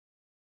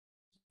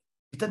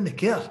 you didn't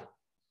care.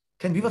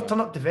 Can we ever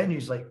turn up to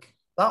venues like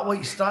that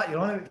white strat you're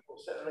on it?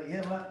 Sitting right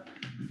here, man.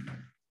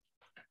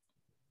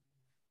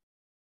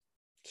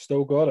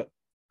 Still got it.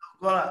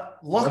 Got it.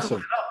 Luckily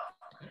enough,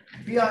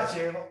 we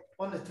actually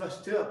won the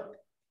Twist Tour.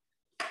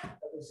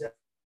 It was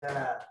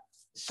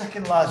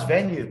second last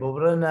venue, but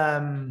we're in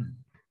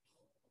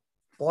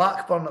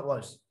Blackburn. It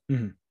was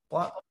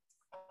Blackburn.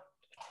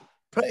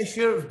 Pretty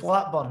sure it was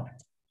Blackburn,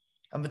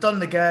 and we done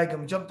the gig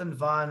and we jumped in the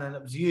van and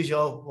it was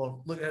usual. We're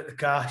looking at the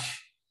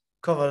cash,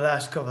 cover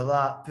this, cover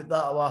that, put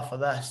that away for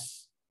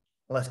this.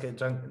 Let's get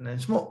drunk and then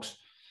smokes.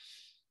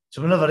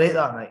 So we never ate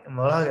that night, and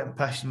we were all getting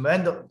pissed. And we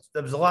ended up.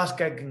 It was the last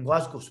gig in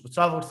Glasgow, so we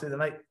travelled through the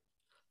night.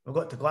 We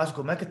got to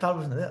Glasgow, my guitar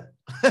wasn't there.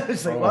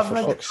 It's like, for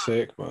fuck's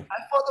sake, man. I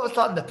thought they were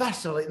starting to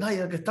piss. They're like, no,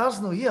 your guitar's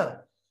not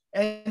here.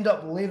 End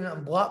up leaving it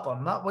in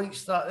Blackburn. That white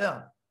start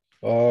there.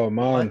 Oh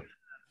man. Like,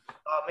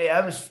 oh mate, I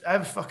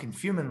was fucking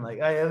fuming.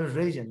 Like I was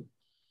raging.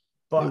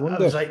 But I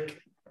was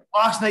like,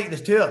 last night of the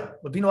tour,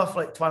 we've been off for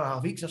like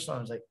 2.5 weeks or something.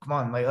 I was like, come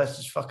on, like, let's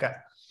just fuck it.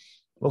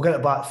 We'll get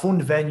it back. Phone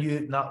the venue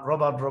and that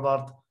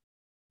rubbered.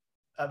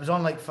 It was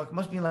on like fuck,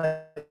 must be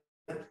like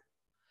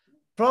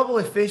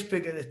probably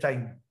Facebook at the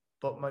time.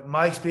 But my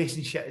MySpace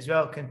and shit as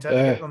well.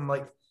 Continue them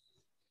like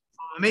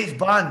my mate's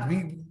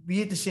band. We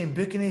had the same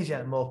booking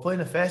agent, and we were playing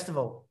a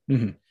festival,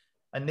 and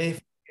they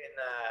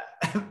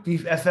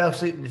fucking I fell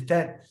asleep in the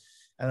tent,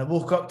 and I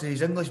woke up to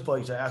these English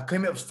boys. I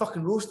came out, it was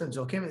fucking roasting,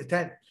 so I came out the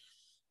tent,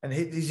 and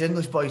these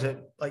English boys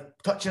like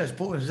touching us,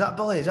 poking. Is that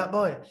Billy? Is that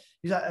Billy?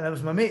 He's like, and it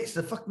was my mates.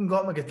 They fucking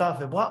got my guitar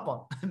for Blackburn.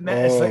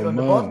 Met us like on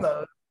the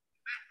border.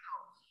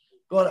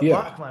 Got it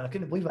back, man. I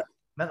couldn't believe it.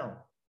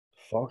 Mental.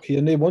 Fuck, yeah,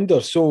 no wonder.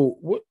 So,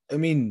 what, I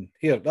mean,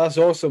 here, that's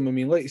awesome. I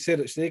mean, like you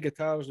said, it's the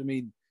guitars. I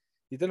mean,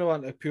 you didn't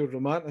want to pure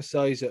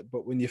romanticize it,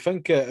 but when you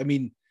think it, I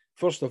mean,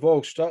 first of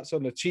all, Strats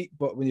on the cheap,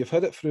 but when you've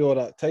had it through all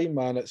that time,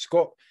 man, it's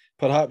got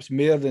perhaps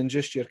more than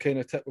just your kind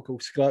of typical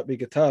scrappy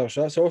guitars.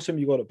 That's awesome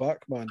you got it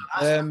back, man.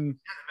 That's a mental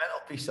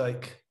piece,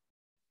 like.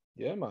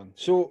 Yeah, man.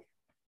 So,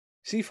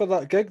 see, for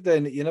that gig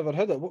then, you never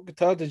had it. What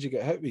guitar did you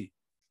get hit with?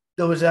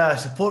 There was a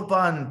support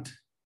band.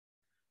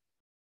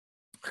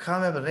 I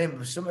can't remember the name. It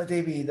was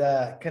somebody with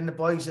the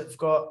boys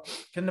got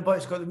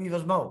the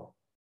Weaver's Mill.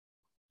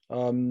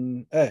 How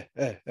many?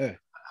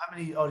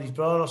 Or his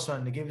brother or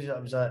son? They gave us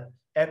it was a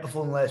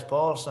Epiphone Les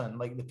Paul or something,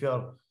 like the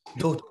pure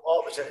total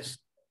opposite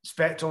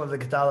spectrum of the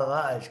guitar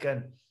that is.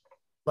 Can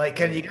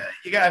you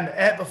get an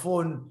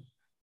Epiphone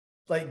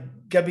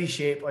like Gibby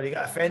shape, or you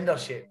get a Fender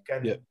shape?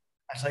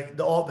 It's like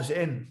the opposite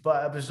end.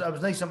 But it was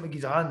nice something to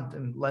give a hand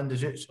and lend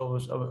us out. So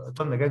I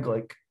done the gig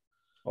like.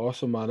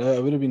 Awesome, man.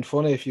 It would have been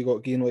funny if you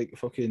got gained like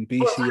fucking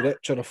BC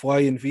Rich or a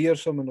Flying V or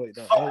something like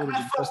that.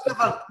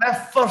 My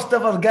first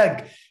ever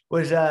gig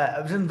was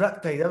I was in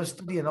Riptide. I was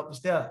studying up the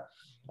stair.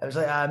 It was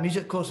like a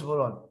music course we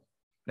were on.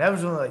 And I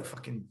was only like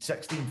fucking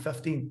 16,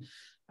 15.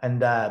 And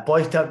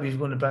boys told me he was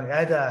going to bring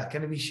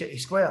can it be shitty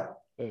square?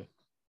 And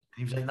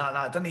he was like,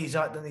 nah, didn't use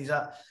that. He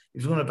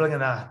was going to bring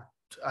in a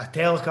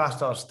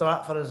Telecaster or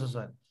Strat for us or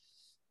something.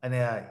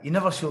 And he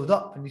never showed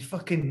up. And he's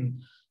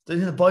fucking...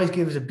 The boys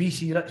gave us a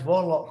BC Rich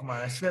Warlock,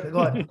 man. I swear to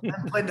God. I'm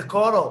playing the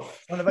choral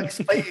on a big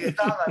spiky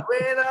guitar, man.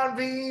 When I'm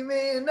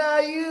dreaming,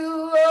 are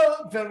you?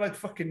 Very like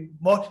fucking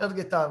Mosher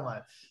guitar,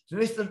 man. So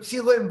we used to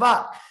see looking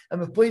back, and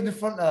we played in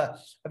front of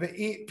about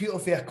 8 people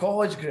for a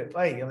college group.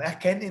 Right? I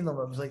can't name them.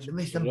 It was like the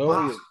most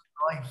embarrassing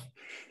life.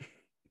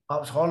 That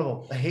was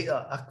horrible. I hate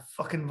that. I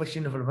fucking wish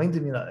you never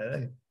reminded me of that.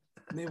 Right?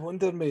 No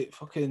wonder, mate.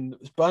 Fucking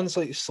bands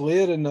like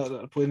Slayer and that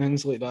are playing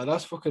things like that.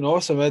 That's fucking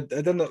awesome. I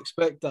didn't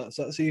expect that.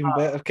 So that's even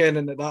better,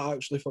 Ken, that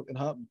actually fucking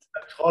happened.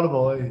 That's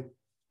horrible. Eh?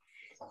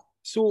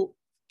 So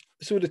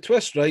the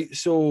twist, right?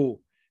 So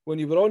when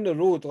you were on the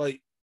road,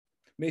 like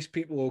most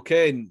people will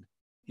ken,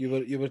 you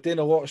were doing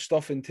a lot of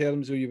stuff in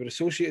terms of you were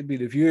associated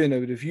with Review, and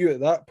a Review at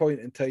that point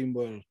in time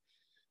were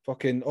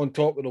fucking on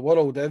top of the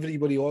world.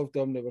 Everybody loved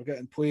them. They were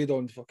getting played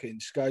on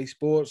fucking Sky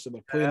Sports. They were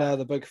playing at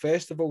the big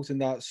festivals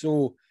and that.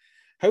 So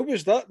how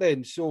was that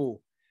then? So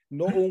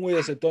not only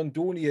as a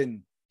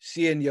Dundonian,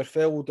 seeing your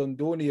fellow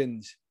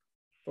Dundonians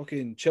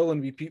fucking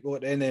chilling with people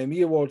at the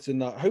NME Awards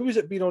and that, how was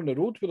it being on the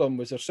road with them?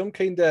 Was there some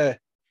kind of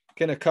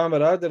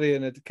camaraderie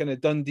and a kind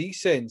of Dundee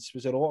sense?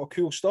 Was there a lot of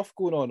cool stuff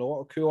going on, a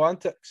lot of cool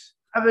antics?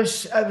 I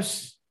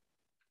was,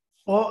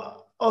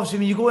 well, obviously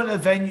when you go into the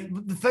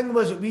venue, the thing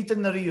was that we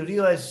didn't really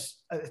realise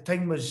at the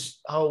time was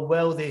how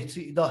well they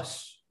treated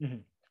us. Mm-hmm.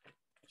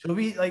 So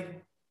we,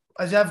 like,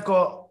 as I've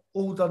got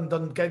older and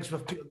done gigs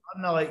with people,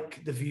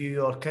 like The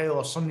View or Kyle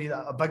or somebody,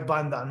 that a big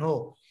band that I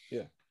know.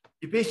 Yeah.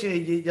 You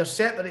basically, you're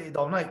separated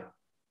all night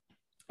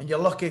and you're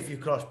lucky if you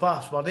cross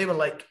paths, where they were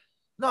like,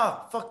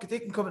 nah, fuck it, they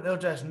can come into their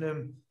dressing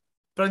room,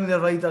 bring their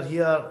rider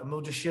here and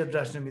we'll just share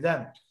dressing room with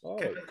them. Oh,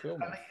 cool.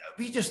 And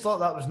we just thought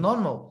that was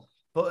normal.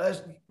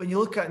 But when you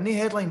look at it, no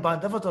headline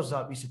band ever does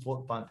that, we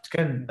support bands.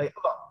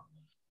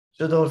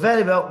 So they were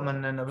very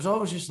welcoming, and it was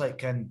always just like,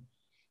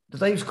 the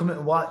guys coming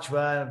to watch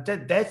were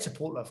dead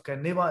supportive.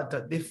 They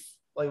wanted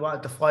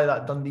to fly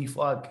that Dundee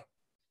flag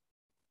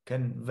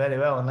very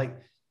well. And like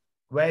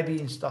Webby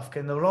and stuff,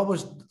 they were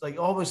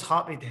always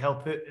happy to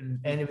help out in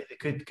any way they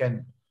could.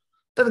 Didn't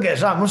get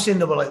us that. I'm not saying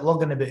they were like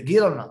lugging a bit of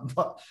gear or nothing,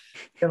 but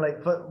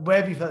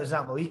Webby, for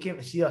example, he came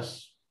to see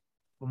us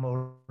when we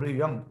were really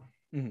young.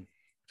 Mm-hmm.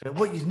 So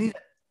what you need?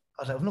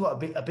 I was like, I've not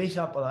got a bass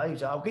amp for that. He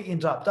was like, I'll get you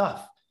dropped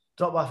off.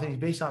 Drop off his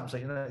bass amps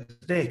like the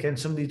next day. Can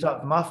somebody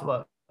drop them off?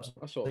 That's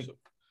awesome. Like,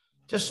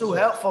 just so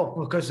helpful,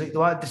 because like, they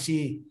wanted to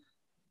see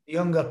the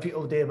younger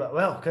people do a bit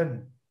well,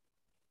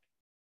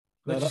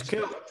 which is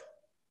cool.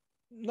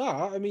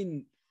 Nah, I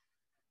mean,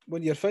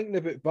 when you're thinking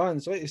about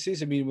bands, like it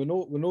says, I mean, we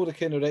know the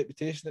kind of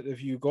reputation that the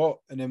View got,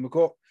 and then we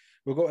got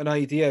an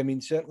idea. I mean,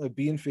 certainly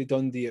being for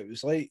Dundee, it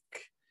was like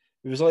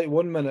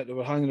 1 minute they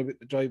were hanging about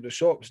the drive of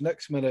shops,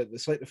 next minute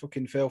it's like the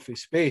fucking fell for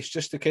space.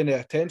 Just the kind of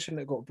attention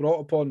that got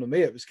brought upon them,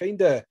 mate. It was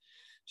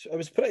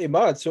pretty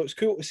mad. So it's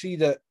cool to see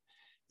that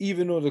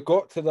even though they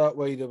got to that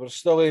way, they were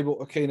still able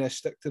to kind of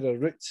stick to their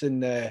roots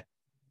and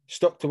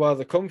stuck to where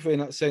they come from in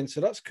that sense.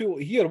 So that's cool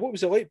to hear. What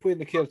was it like playing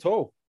the Caird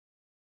Hall?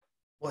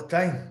 What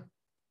time?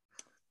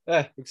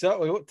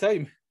 Exactly. What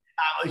time?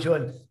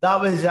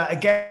 That was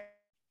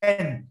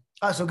again.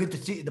 That's so good to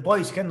see the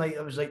boys. Like,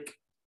 it was like,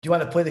 do you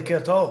want to play the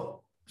Caird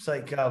Hall? It's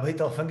like, wait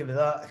till I think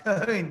about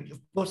that. I mean, of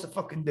course, I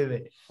fucking do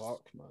it.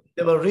 Fuck, man.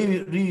 They were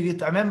really, really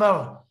good. I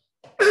remember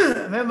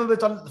we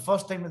done it the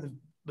first time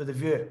with the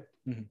View.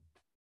 Mm-hmm.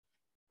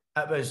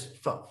 It was,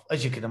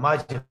 as you can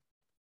imagine,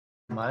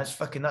 man,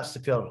 that's the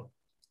pure.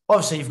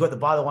 Obviously, you've got the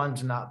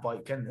Badlands and that,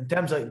 but in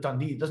terms of like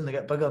Dundee, it doesn't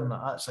get bigger than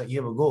that. It's like,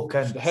 here we go.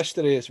 It's the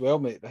history as well,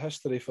 mate. The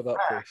history for that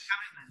place.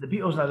 The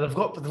Beatles now, they've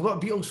got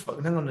Beatles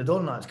fucking thing on the door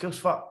and that. It's cool as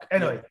fuck.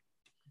 Anyway,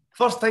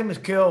 first time was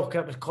cool,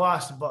 it was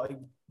class, but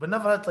we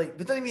never had, like,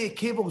 we didn't even have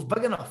cables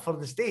big enough for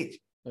the stage.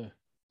 Yeah.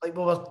 Like, it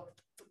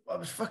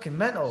was fucking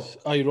mental. It's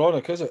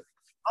ironic, is it?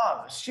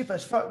 Oh, stupid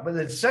as fuck. But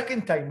the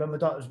second time when we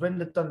done it was when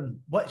they'd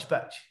done Witch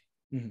Bitch.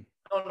 Mm-hmm.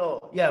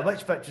 No. Yeah,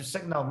 Witch Bitch was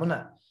second album,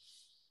 wasn't it?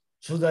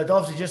 So they'd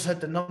obviously just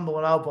had the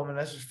 #1 album, and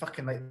this was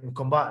fucking like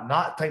come back. And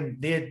that time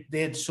they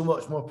had so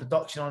much more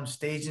production on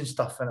stage and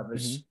stuff, and it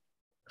was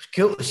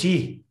cool to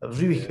see. It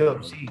was really cool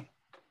to see.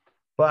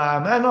 But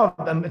I know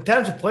in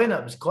terms of playing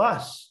it was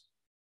class.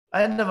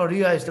 I never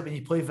realised that when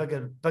you play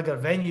bigger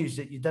venues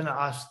that you didn't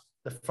ask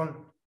the front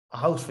of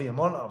house for your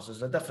monitors.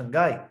 There's a different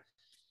guy.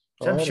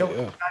 So I'm sure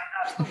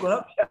that's not going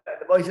up yet.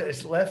 The boys at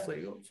his left,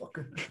 like, oh,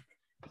 fucking.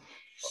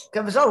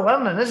 It's all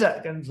learning, is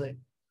it, Kinsley?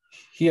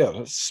 Here,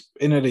 it's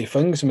one of the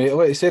things, mate.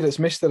 Like I said, it's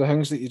most of the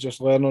things that you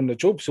just learn on the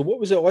job. So what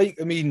was it like?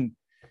 I mean...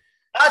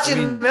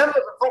 remember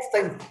the first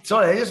time...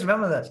 Sorry, I just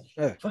remember this.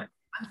 Yeah. Fucking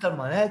winter,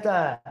 man. I had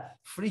a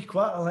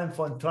 3/4 length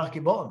on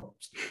tracky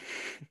bottoms.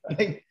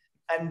 Right?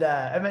 And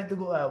I meant to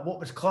go to what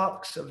was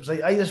Clark's. It was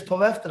like Irish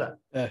pub after it.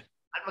 Yeah.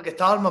 I had my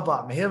guitar in my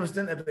back. My hair was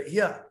down about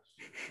here.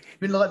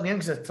 Been letting me in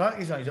because the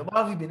trackies on. He's like,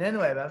 where have you been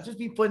anyway? I've just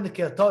been playing the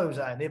Caird Hall. He was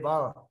like, no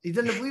bother. He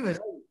didn't believe it.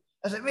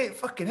 I was like, mate,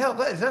 fucking hell,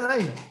 that is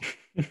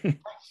it,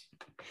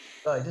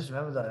 Oh, I just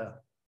remember that. Yeah.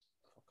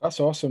 That's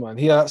awesome, man.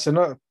 Here, that's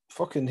another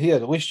fucking here.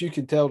 At least you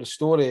can tell the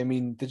story. I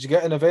mean, did you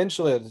get in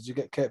eventually, or did you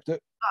get kept out?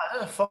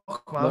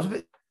 Fuck, man. I was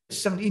about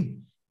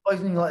 17. Boys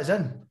didn't let us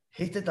in.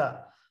 Hated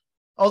that.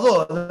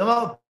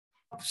 Although,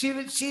 see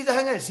the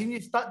thing is, see when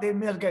you start doing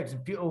more gigs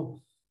and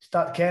people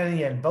start kenning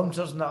you, and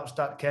bouncers and that will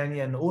start kenning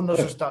you, and owners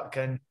will start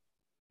kenning.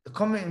 They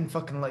come in and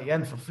fucking let you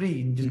in for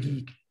free and just give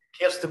you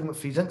care still with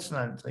free drinks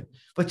and that. Like,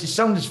 which is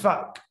sound as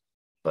fuck,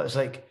 but it's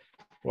like,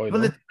 when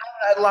the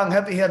long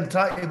hippie hair and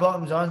tracky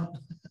bottoms on.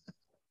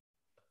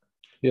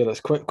 Yeah,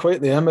 that's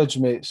quite the image,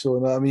 mate.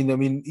 So I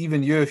mean,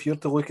 even you, if you're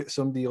to look at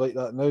somebody like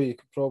that now, you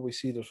could probably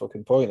see their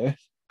fucking point, eh?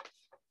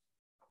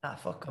 Ah,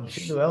 fuck, I'm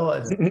sure well,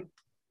 is it?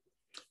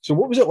 So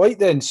what was it like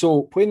then?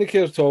 So playing the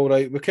Caird Hall,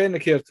 right? We're Ken the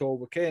Caird Hall,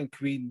 we're Ken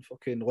Queen,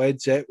 fucking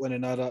Led Zeppelin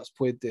and all that's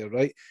played there,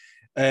 right?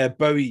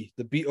 Bowie,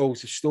 the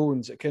Beatles, the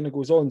Stones, it kind of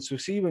goes on. So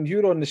see, when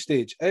you're on the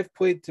stage, I've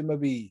played to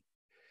maybe,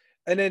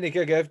 in any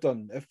gig I've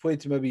done, I've played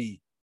to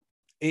maybe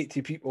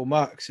 80 people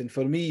max. And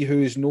for me,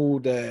 who's know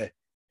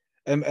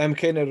I'm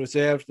kind of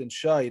reserved and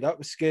shy. That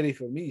was scary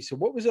for me. So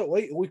what was it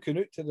like looking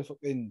out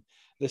to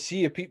the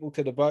sea of people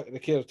to the back of the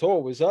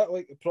Cairtall? Was that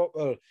like a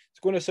proper, it's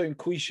going to sound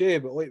cliche,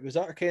 but like, was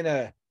that kind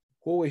of,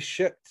 holy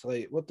shit,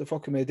 like, what the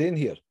fuck am I doing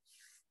here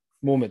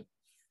moment?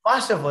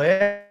 Massively,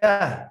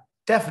 yeah,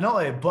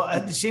 definitely. But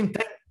at the same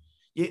time,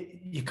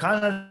 you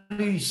can't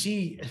really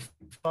see as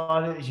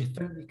far as you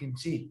think you can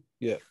see.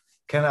 Yeah.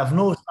 Kind of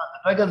noticed that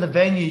the bigger the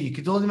venue, you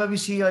could only maybe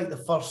see like the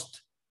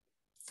first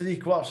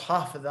 3/4,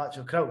 half of the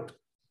actual crowd.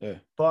 Yeah.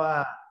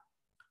 But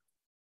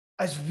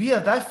it's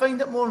weird. I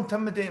find it more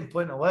intimidating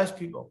playing to less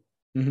people.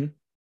 Mm-hmm.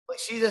 Like,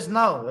 see this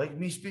now, like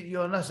me speak to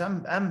you on this,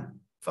 I'm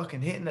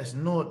fucking hating this.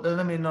 No,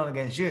 doesn't mean nothing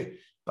against you,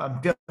 but I'm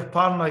pure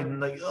paranoid and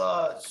like,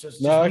 oh, it's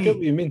just. No, I me. get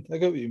what you mean. I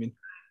get what you mean.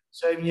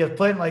 So when you're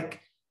playing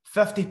like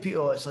 50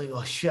 people, it's like,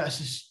 oh shit,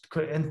 this is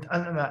quite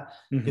intimate.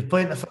 Mm-hmm. You're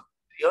playing to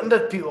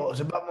 300 people, it's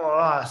a bit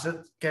more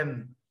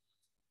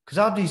because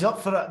everybody's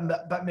up for it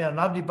a bit more and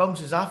everybody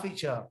bounces off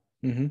each other.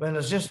 Mm-hmm. When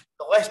there's just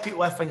the less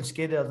people I find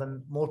scarier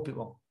than more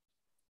people.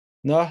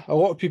 Nah, a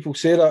lot of people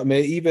say that,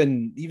 mate.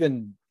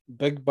 Even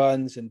big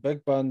bands and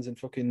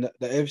fucking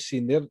that I've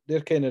seen,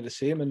 they're kind of the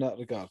same in that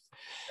regard.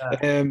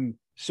 Yeah.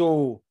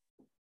 So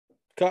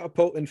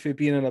catapulting for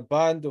being in a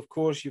band, of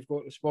course, you've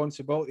got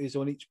responsibilities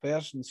on each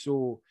person.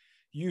 So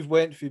you've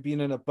went from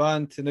being in a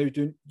band to now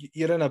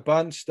you're in a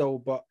band still,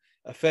 but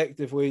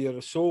effectively you're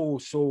a solo.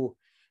 So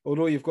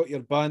although you've got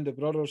your band of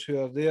brothers who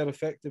are there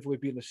effectively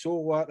being a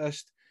solo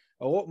artist,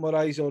 a lot more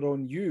eyes are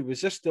on you.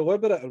 Was this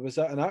deliberate or was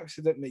that an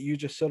accident that you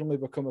just suddenly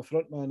become a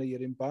frontman of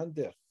your own band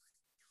there?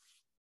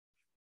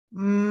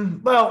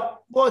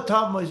 Well, what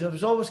happened was I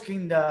was always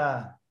kind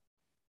of,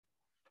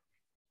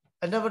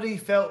 I never really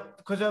felt,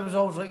 because I was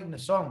always writing the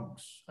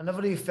songs, I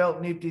never really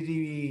felt nobody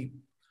really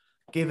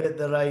gave it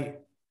the right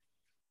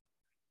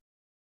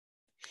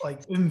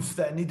like oomph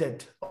that it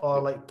needed or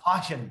like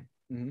passion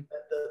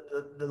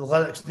that the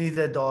lyrics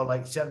needed or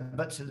like certain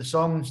bits of the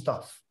song and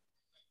stuff.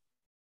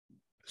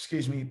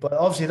 Excuse me, but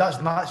obviously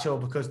that's natural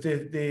because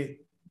they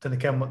don't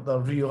care what they're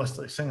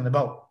realistically singing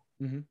about.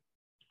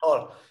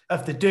 Or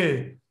if they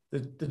do,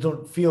 they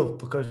don't feel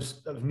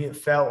because it was me it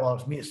felt or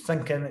it's me it's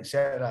thinking,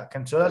 etc.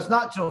 So that's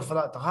natural for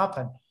that to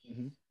happen.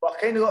 But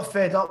I kind of got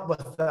fed up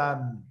with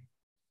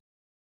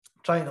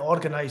trying to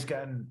organise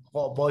getting a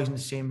lot of boys in the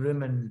same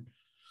room and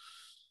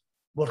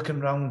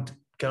working around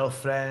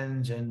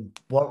girlfriends and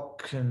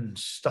work and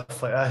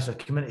stuff like that, so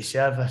community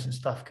service and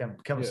stuff can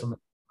something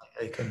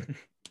like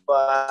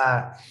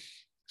but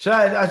so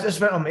I just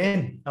went on my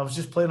own. I was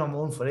just playing on my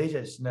own for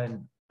ages, and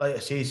then like I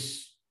say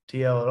to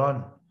you earlier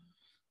on,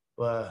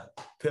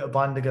 put a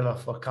band together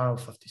for Carnival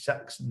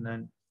 56, and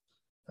then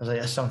I was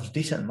like, this sounds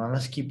decent, man,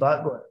 let's keep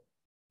that going.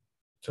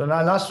 So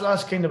now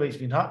that's kind of what's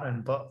been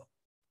happening. But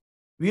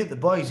we at the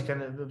boys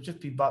kind of, it'll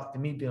just be back to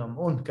me being on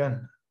my own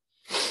again.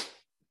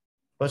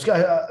 But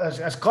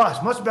it's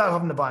class, much better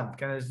having the band.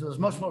 There's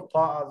much more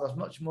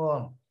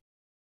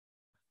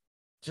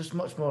there's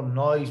much more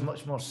noise,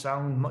 much more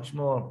sound, much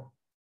more.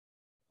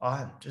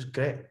 Just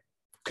great.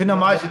 Couldn't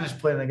imagine us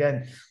playing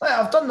again. Like,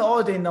 I've done the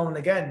holiday now and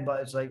again,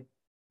 but it's like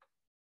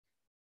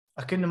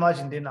I couldn't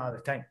imagine doing that at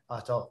the time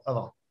at all,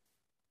 ever.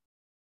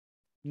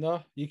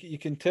 No, you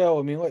can tell.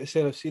 I mean, like I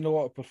said, I've seen a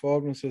lot of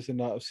performances and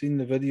that. I've seen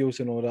the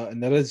videos and all that,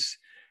 and there is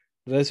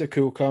a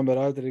cool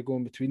camaraderie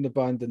going between the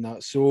band and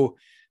that. So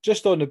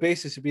just on the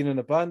basis of being in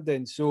a band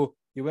then, so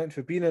you went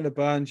for being in a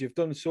band, you've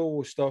done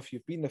solo stuff,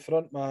 you've been the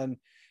front man,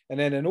 and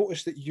then I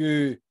noticed that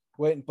you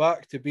went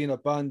back to being a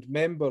band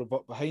member,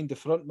 but behind the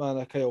front man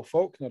of Kyle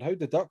Faulkner. How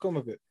did that come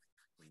about?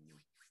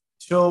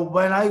 So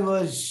when I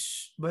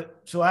was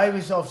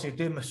obviously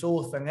doing my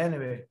solo thing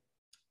anyway.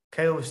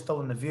 Kyle was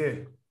still in the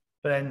View,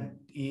 but then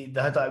they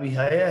had that wee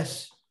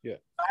hiatus. Yeah.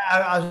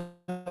 I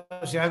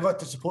got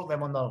to support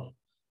them on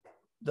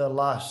their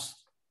last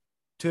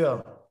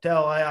tour.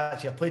 I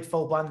played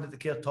full band at the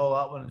Cairtall,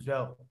 that one as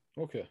well.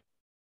 Okay.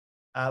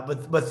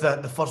 With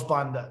the first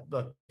band that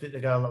put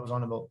together that was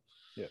on about.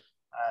 Yeah.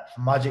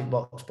 Magic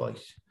Box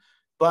Boys.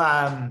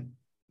 But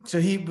so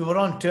we were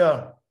on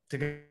tour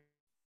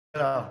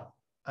together,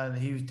 and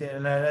he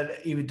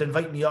would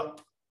invite me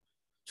up.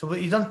 So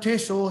he done 2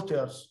 solo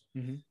tours.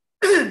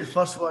 The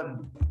first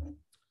one,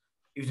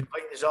 he was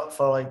inviting us up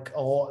for like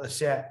a lot of the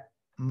set,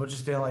 and we're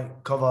just doing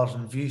like covers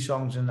and View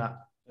songs and that.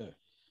 Yeah.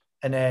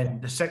 And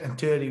then the second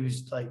tour, he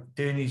was like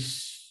doing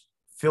his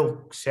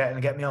full set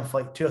and get me on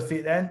for like 2 or 3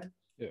 at the end.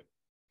 Yeah.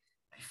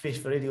 Face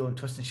for Radio and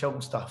Twist and Shout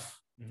and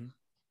stuff.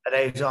 And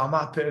I was like, I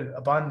might put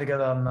a band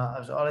together and that. I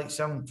was like, all right,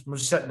 sound. We were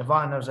just sitting in the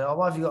van. I was like, oh,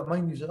 what have you got in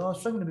mind? He was like, oh, I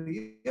was thinking about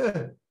you.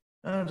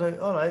 And I was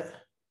like, all right.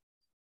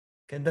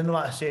 And didn't know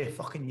what to say,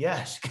 fucking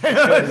yes.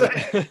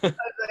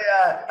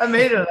 I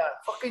made it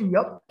that fucking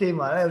yup day,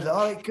 man. I was like,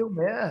 all right, cool,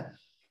 mate.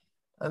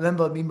 I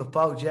remember me and my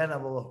pal Jenna,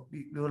 we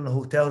were in the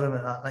hotel room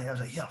at that night. I was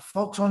like, yeah,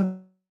 Fox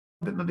on,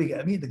 maybe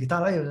get me the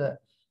guitar. I was like,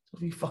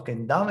 we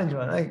fucking damage,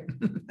 man,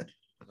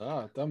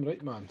 right? Damn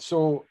right, man.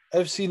 So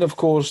I've seen, of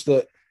course,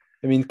 that,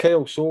 I mean,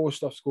 Kyle's solo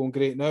stuff's going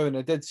great now, and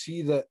I did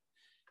see that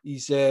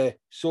his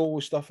solo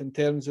stuff in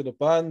terms of the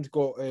band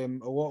got a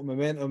lot of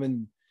momentum,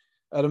 and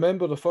I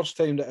remember the first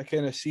time that I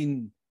kind of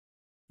seen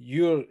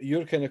your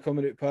kind of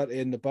coming out party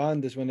in the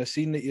band is when I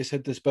seen that you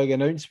had this big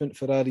announcement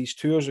for all these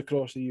tours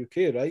across the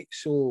UK, right?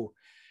 So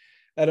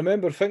I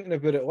remember thinking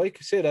about it. Like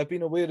I said, I've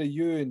been aware of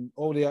you and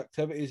all the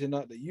activities and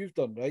that you've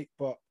done, right?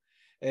 But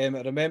I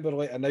remember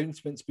like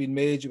announcements being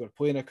made. You were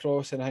playing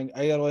across in I think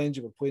Ireland.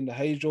 You were playing the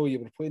Hydro. You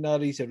were playing all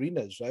these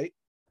arenas, right?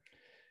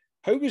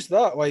 How was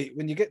that? Like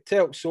when you get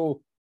told,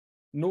 so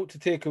note to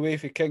take away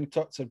for King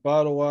Tut's or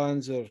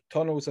Barrowlands or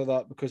Tunnels or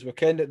that, because we're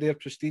kind of they're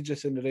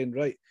prestigious in their own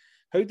right.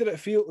 How did it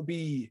feel to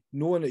be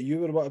knowing that you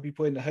were about to be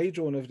playing the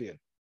Hydro and everything?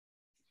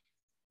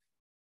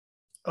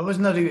 It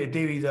wasn't really to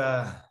do with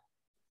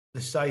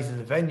the size of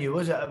the venue,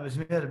 was it? It was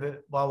more about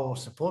while we were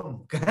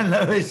supporting. And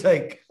it was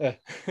like, that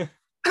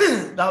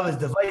was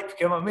the vibe,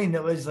 you know what I mean?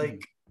 It was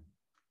like,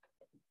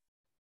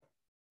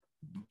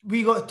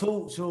 we got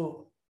told,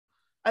 so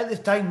at the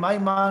time, my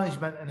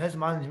management and his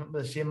management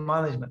were the same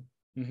management.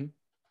 Mm-hmm.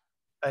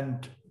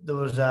 And there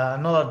was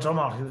another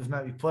drummer who was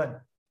meant to be playing.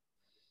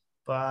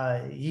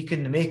 But he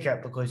couldn't make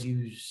it because he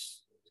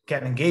was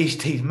getting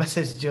engaged to his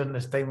missus during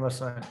this time or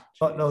something.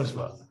 God knows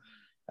what.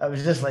 I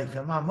was just like,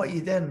 man, what are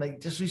you doing? Like,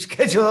 just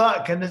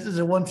reschedule that. This is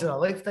a once in a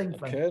lifetime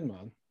thing. Okay,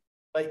 man.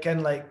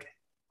 Like,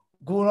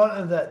 going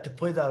on to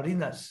play the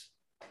arenas.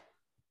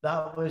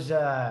 That was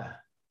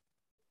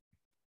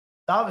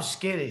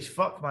scary as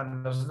fuck,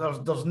 man. There's no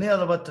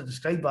other way to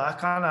describe it. I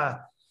kind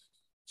of.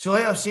 So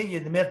like I was saying to you,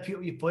 the more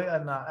people you play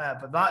in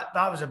that, but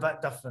that was a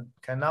bit different.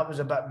 That was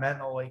a bit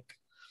mental, like.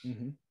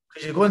 Mm-hmm.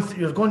 Because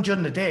you're going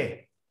during the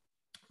day,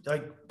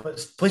 like,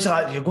 but places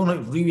like that, you're going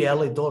like really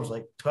early doors,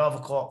 like 12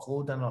 o'clock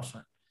loading or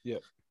something. Yeah.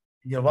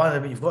 You're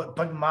wondering, but you've got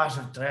big,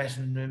 massive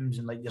dressing rooms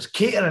and like there's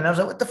catering. I was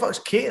like, what the fuck's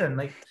catering?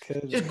 Like,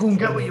 just go and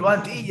get what you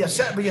want to eat. You're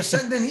sitting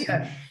in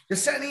eating. You're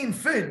sitting eating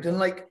food and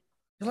like,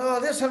 you're like, oh,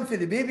 there's him for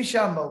the baby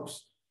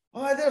shambles.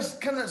 Oh, there's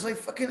it's like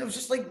fucking. It was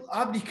just like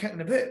Abdi kicking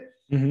about.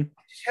 Mm-hmm.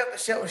 Just help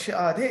yourself with shit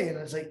all day, and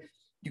it's like.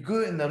 You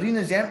go and the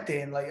arena's empty,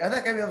 and like I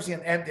think I've ever seen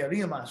an empty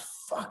arena, man.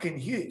 It's fucking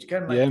huge.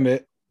 Like, yeah,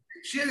 mate.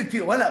 Surely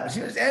people in it, but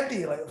it was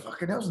empty. Like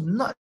fucking, that was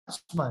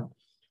nuts, man.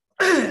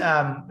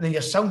 Then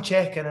you're sound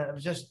checking, and it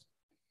was just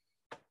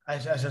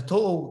it's a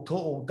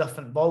total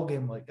different ball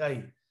game. Like,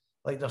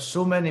 like there's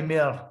so many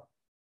more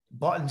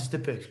buttons to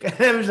push.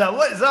 It was like,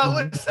 what's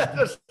that?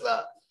 What's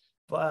that?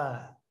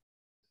 But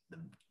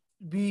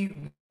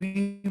we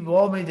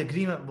all made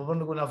agreement we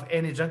weren't going to have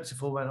any drinks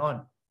before we went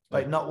on.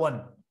 Like not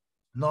one.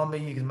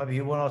 Normally you can maybe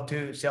hear one or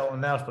two settle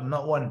on nerves, but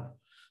not one.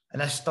 And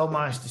I still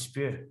managed to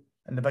spew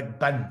in the big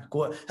bin.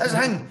 That's the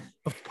thing.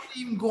 Before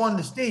you even go on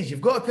the stage,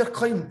 you've got to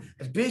climb.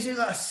 It's basically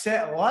like a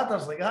set of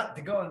ladders like that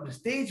to get on the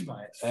stage,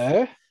 man.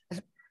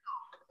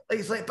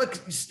 It's like, but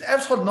I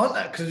was holding on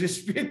to it because you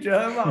spewed, you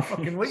know, I'm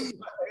fucking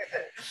waiting.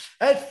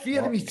 I had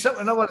fear of me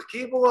tripping over the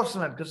cable or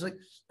something because like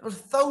there was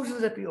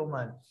thousands of people,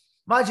 man.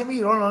 Imagine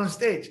me running on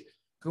stage,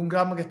 go and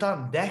grab my guitar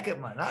and deck it,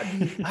 man.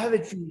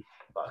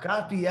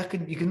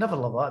 You can never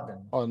love that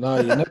then. Oh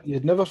no,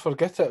 you'd never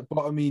forget it.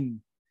 But I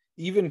mean,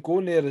 even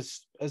going there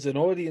as an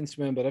audience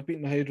member, I've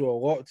been to Hydro a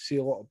lot to see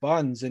a lot of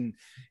bands, and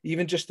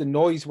even just the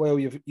noise while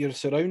you're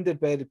surrounded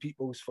by the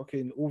people is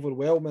fucking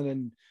overwhelming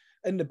and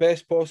in the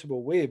best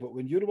possible way. But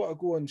when you're about to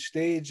go on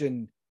stage,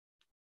 and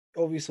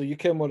obviously you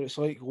can what it's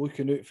like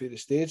looking out for the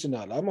stage and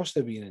that must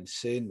have been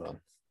insane, man.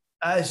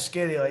 That is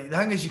scary. Like the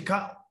thing is, you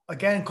can't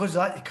again because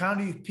of that you can't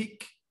really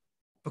peak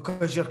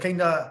because you're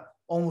kind of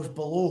almost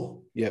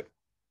below. Yep.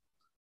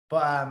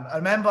 But I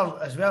remember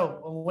as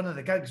well on one of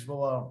the gigs we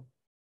were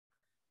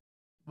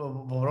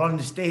on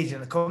the stage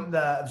and it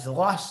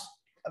was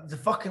the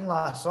fucking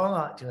last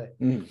song actually,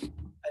 and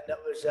it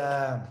was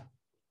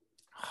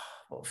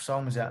what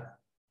song was that?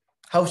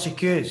 House of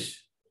Cues.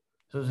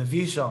 So it was a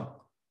View song,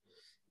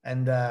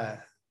 and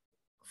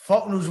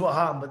fuck knows what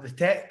happened, but the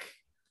tech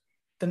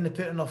didn't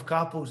put enough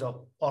capos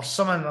up or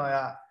something like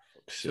that.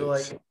 So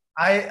like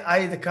I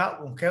had the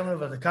capo, I'm counting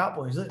over the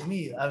capo. He's looking at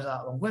me. I was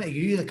like, I'm going to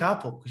give you the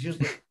capo because you're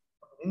like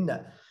in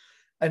that.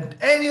 And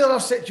any other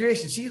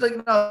situation, see,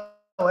 like now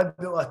I'd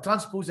be able to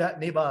transpose that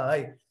neighbour.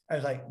 I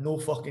was like, no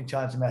fucking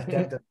chance of me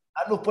attempting.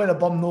 I'm not playing a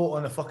bum note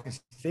on the fucking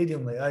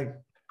stadium. Like,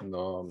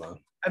 no, man.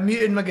 I'm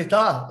muting my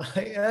guitar.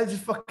 Like, I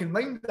just fucking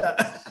mind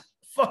that.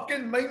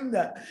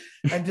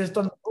 And just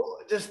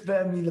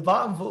better me the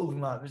bottom vocals,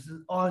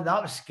 man.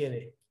 That was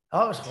scary.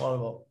 That was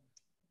horrible.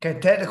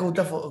 Technical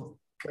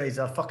difficulties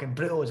are fucking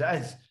brutal as it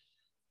is.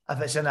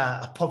 If it's in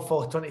a pub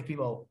full of 20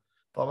 people.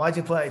 But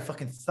imagine playing like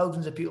fucking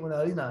thousands of people in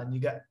the arena and you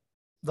get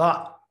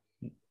that.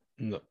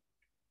 No.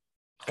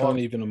 Can't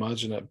even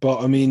imagine it. But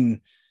I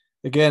mean,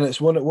 again,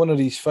 it's one of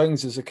these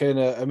things is a kind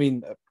of, I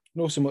mean,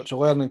 not so much a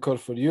learning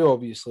curve for you,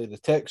 obviously. The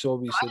tech's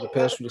obviously the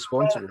person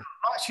responsible.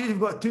 Actually, you've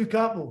got two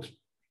capos.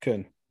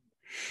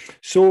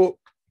 So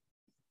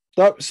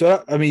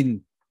I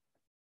mean,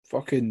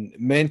 fucking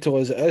mental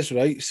as it is,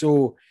 right?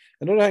 So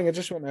another thing I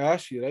just want to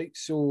ask you, right?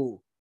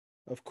 So,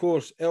 of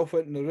course,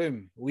 Elephant in the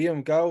Room,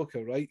 Liam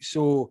Gallagher, right?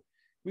 So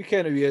we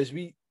kind of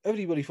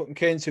everybody fucking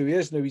kens who he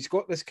is now. He's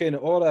got this kind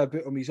of aura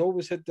about him. He's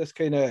always had this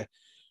kind of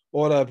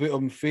aura about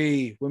him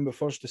fae when we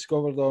first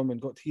discovered him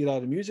and got to hear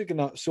all the music and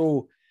that.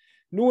 So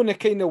knowing the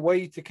kind of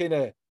way to kind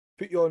of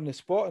put you on the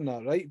spot and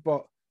that, right?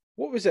 But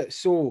what was it?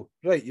 So,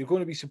 right, you're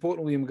going to be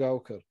supporting Liam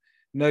Gallagher.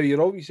 Now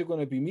you're obviously going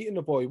to be meeting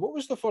the boy. What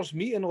was the first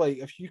meeting like,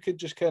 if you could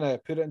just kind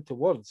of put it into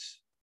words?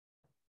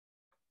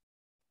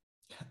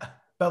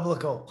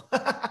 Biblical.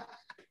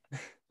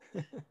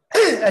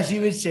 As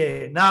you would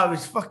say. No, it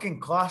was fucking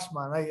class,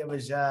 man. Right? It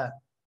was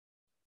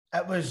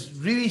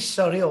really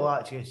surreal,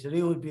 actually.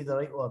 Surreal would be the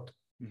right word.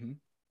 Mm-hmm.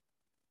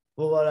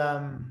 We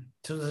were,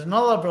 so there's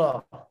another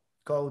brother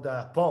called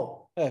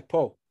Paul.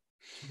 Paul.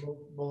 We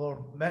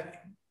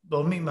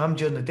were meeting him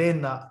during the day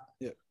and that.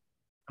 Yeah.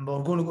 And we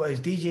were going to go to his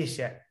DJ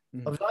set.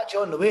 Mm-hmm. I was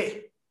actually on the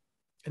way.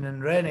 And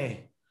then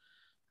Rennie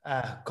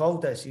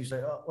called us. He was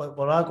like, oh,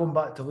 we're all going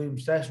back to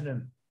Liam's dressing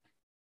room.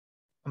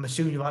 I'm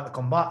assuming you want to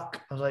come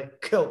back. I was like,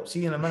 cool,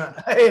 see you in a minute.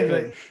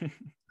 Like,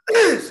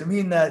 so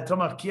me and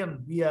drummer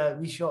Kieran,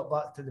 we shot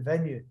back to the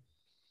venue.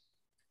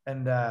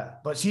 And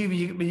but see,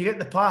 when you get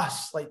the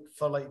pass, like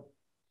for like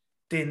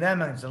doing them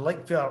things, they're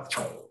like for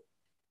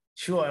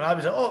short. And I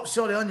was like, oh,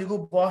 sorry, on you go,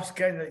 boss.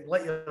 Kind of like,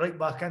 let you right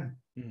back in.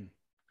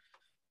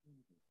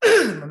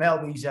 My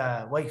Melby's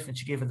wife, and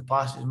she gave her the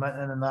passes and went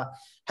in and that.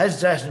 His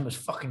dressing room was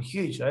fucking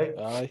huge, right?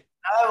 Aye.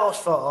 I always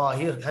thought, oh,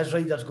 here, his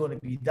rider's going to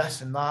be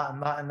this and that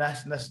and that and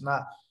this and this and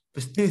that. It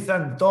was two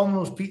things: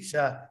 Domino's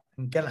pizza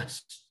and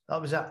Guinness.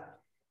 That was it.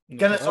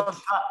 Guinness on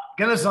tap.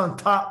 Guinness on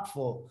tap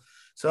for.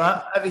 So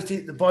every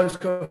time the boys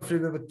come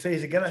through with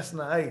trays of Guinness and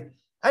that.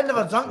 I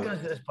never drank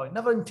Guinness at this point.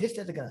 Never even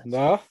tasted the Guinness.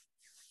 Nah.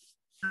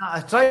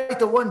 I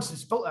tried it once and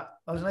spilt it.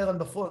 I was in Ireland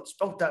before,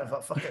 spilt it. I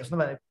thought, fuck it, it's not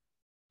many.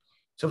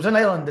 So I was in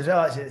Ireland as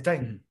well actually at the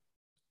time.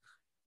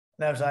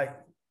 And I was like,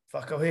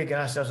 fuck away,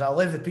 Guinness. I was like, I'll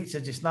leave the pizza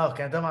just now.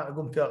 I don't want to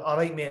go and pure. All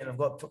right, mate. And I've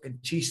got fucking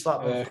cheese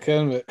slap. Yeah,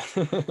 can we?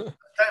 Drinking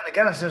the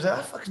Guinness. I was like,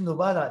 that's fucking no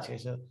bad actually.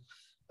 So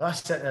I was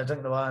sitting there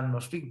drinking the wine.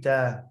 We're speaking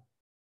to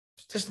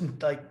just in,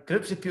 like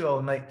groups of people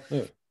and like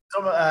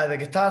the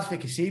guitars for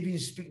Kasabian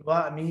speaking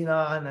back to me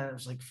now, and it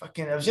was like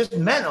fucking. It was just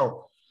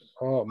mental.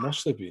 Oh, it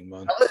must have been,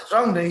 man. I looked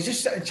around and he's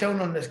just sitting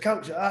chilling on this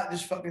couch like that,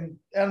 just fucking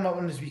airing up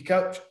on this wee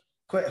couch.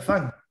 Quite a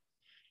thing.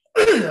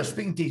 I was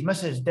speaking to his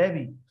missus,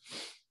 Debbie.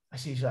 I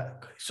said, he's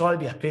like, sorry to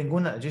be a pain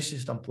going to the juice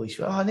system, please.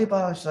 Oh, neighbour.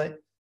 I was like,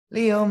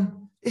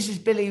 Liam, this is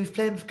Billy. He was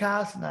playing with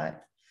cars tonight.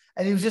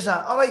 And he was just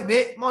like, all right,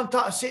 mate, come on,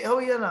 talk to sit. How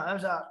are you? And I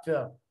was like,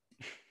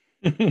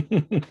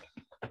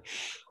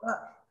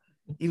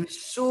 he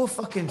was so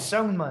fucking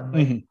sound, man.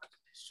 Like,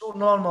 so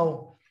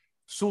normal,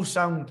 so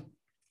sound.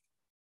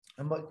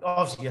 And but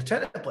obviously, you're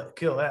trying to play it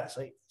cool. It's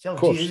like,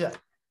 LG, is it?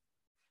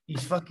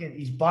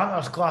 He's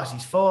banter's class.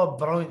 He's full of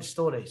brilliant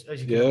stories,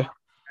 as you can imagine.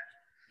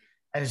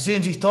 And as soon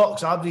as he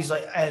talks, everybody's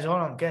like, he's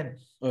on him again.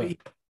 But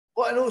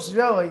what I noticed as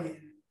well,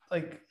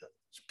 like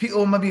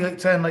people maybe like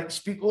try and like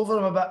speak over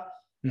him a bit.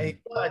 And he's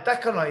got a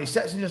dick or not, he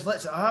sits and just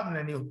lets it happen,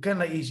 and he'll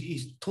kind of like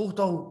he's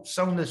total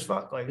sound as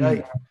fuck. Like,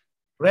 right.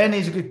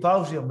 Rennie's a good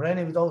pal to him.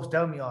 Rennie would always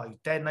tell me, oh, he's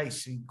dead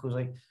nice. He goes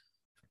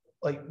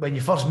like when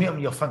you first meet him,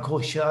 you'll think,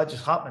 oh shit, that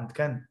just happened,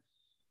 Ken.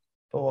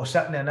 But we're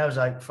sitting there and I was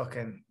like,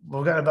 fucking,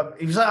 we're getting a bit.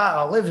 He was like,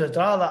 I live a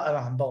draw that in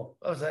a handball.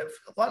 I was like,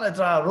 what a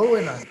draw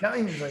rolling that. You know what I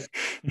mean? He's like,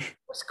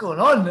 what's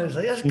going on? And I was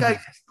like, this guy's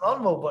just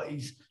normal, but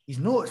he's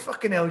no, it's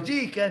fucking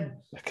LG, Ken.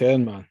 I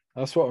can, man.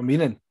 That's what I'm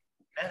meaning.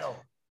 Mental.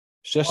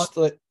 It's just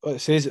like what it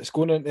says, it's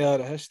going into our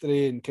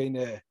history and kind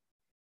of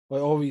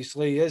like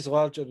obviously he is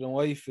larger than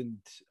life, and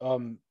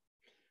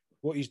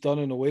what he's done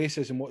in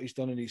Oasis and what he's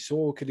done in his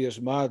solo career is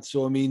mad.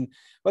 So I mean,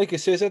 like I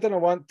says, I didn't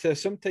want to.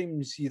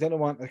 Sometimes you didn't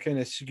want to kind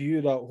of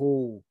skew that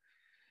whole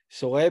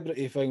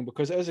celebrity thing,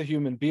 because it is a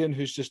human being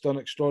who's just done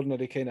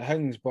extraordinary kind of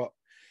things. But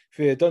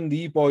for a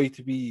Dundee boy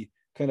to be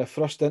kind of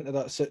thrust into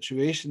that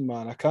situation,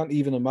 man, I can't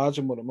even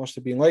imagine what it must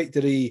have been like.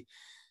 Did he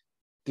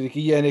give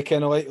you any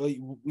kind of like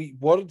weak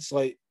words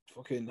like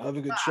fucking have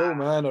a good show,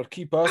 man, or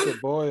keep at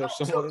it, boy, or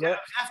something like that?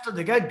 After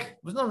the gig,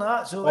 was none of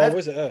that. So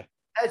was it?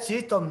 I'd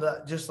say to him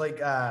that just like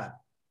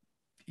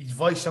his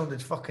voice sounded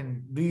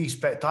fucking really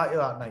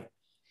spectacular that night,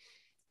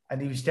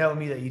 and he was telling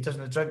me that he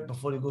doesn't drink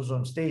before he goes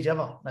on stage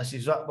ever. And I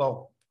says,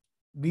 well,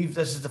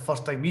 this is the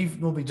first time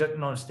we've nobody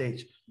drinking on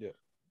stage. Yeah.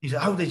 He's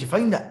like, how did you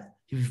find it?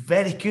 He was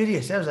very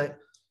curious. I was like,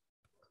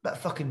 a bit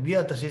fucking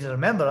weird. I says, I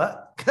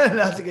remember it.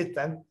 That's a good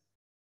thing.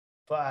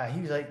 But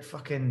he was like,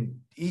 fucking,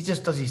 he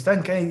just does his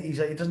thing. He's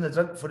like, he doesn't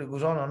drink before he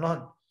goes on or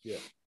nothing. Yeah.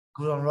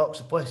 Goes on, rocks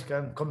the place,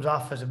 comes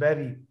off as a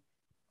baby.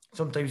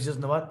 Sometimes he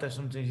doesn't want to,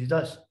 sometimes he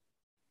does.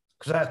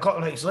 Because a couple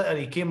of nights later,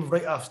 he came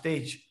right off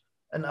stage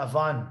into a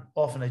van,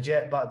 off in a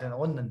jet back down to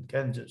London.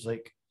 It's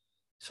like,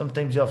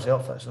 sometimes you're off the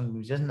outfit,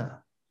 sometimes isn't it?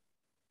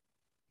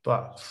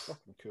 But it's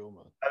fucking cool,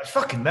 man. It was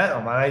fucking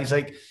mental, man. He's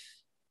like,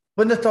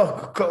 when they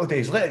talk a couple of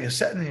days later, you're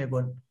sitting there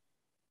going,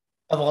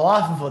 I was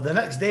laughing for the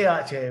next day,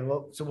 actually.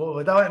 So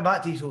we went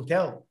back to his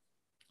hotel,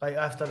 like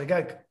after the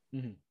gig.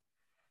 And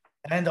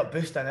I ended up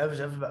boosting. I was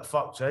a bit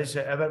fucked. So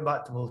I went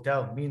back to the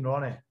hotel, me and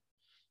Ronnie.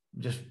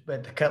 Just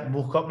went to kit and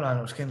woke up and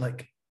it was kind of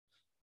like,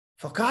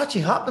 fuck,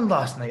 actually happened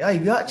last night.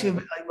 We actually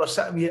like, were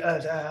sitting here,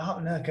 it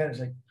happened there,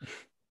 it's like,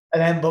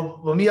 And then,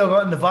 but when we all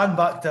got in the van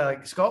back to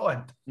like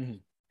Scotland,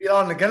 we're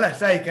on the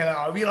Guinness, like,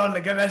 we're on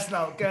the Guinness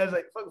now. Guys,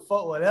 like,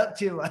 fuck, what hurt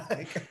you,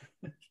 like.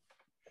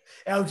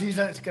 LG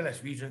drinks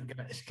Guinness, we drink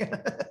Guinness.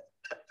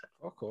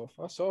 Fuck off.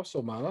 That's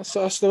awesome, man.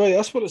 That's the way.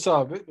 That's what it's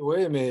all about, the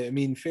way, mate. I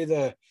mean, for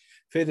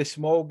the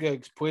small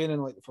gigs, playing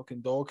in like the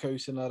fucking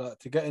Doghouse and all that,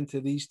 to get into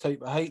these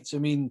type of heights, I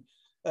mean,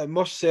 it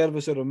must serve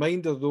as a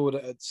reminder, though,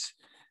 that it's,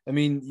 I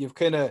mean, you've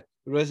kind of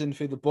risen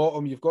for the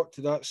bottom, you've got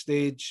to that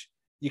stage,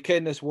 you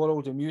ken this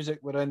world of music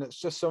we're in, it's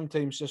just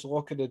sometimes just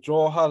luck of the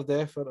draw, hard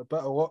effort, a bit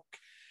of luck,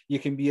 you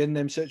can be in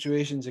them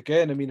situations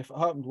again. I mean, if it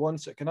happened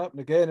once, it can happen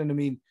again. And I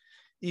mean,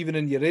 even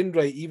in your own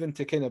right, even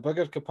to kind of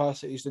bigger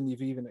capacities than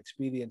you've even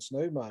experienced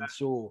now, man.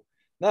 So,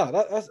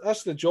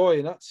 that's the joy,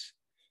 and that's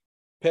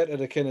part of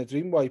the kind of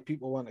dream why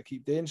people want to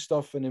keep doing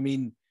stuff. And I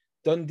mean,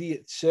 Dundee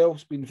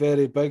itself's been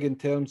very big in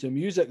terms of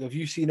music. Have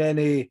you seen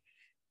any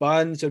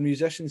bands or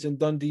musicians in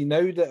Dundee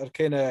now that are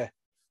kind of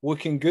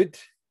looking good,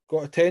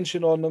 got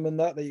attention on them and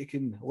that you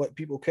can let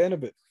people ken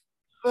about?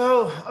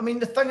 Well, I mean,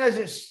 the thing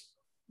is,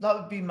 that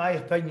would be my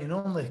opinion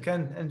only,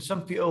 Ken. And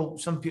some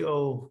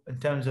people in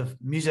terms of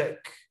music,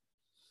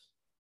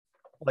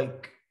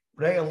 like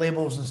record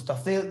labels and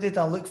stuff, they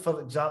don't look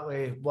for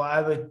exactly what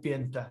I would be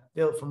into.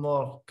 They look for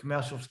more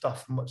commercial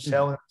stuff and what's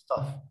selling and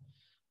stuff.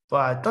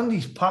 But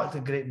Dundee's packed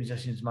of great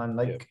musicians, man.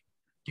 Like,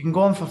 you can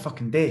go on for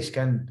fucking days,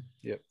 Ken.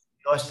 Yep.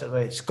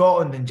 Realistically,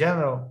 Scotland in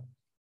general.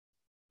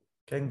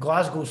 Ken,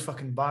 Glasgow's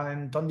fucking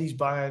banging, Dundee's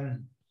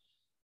banging,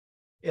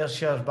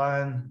 Ayrshire's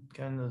banging.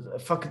 Ken,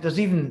 there's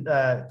even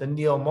the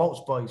Neon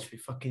Malts boys for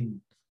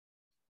fucking,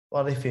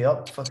 what are they for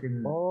up?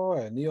 Fucking. Oh,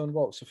 yeah, Neon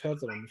Malts, I've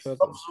heard of them.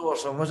 Or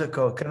something, what's it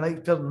called? Can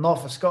like they're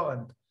north of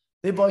Scotland.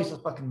 They boys are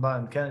fucking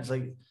banned. Ken, it's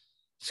like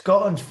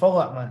Scotland's full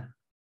of it, man.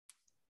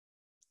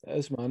 It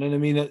is, man. And I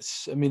mean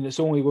it's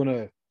only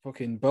gonna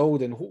fucking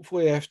build, and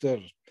hopefully after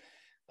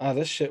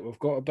this shit, we've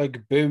got a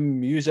big boom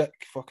music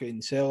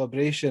fucking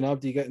celebration,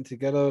 everybody getting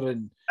together.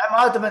 And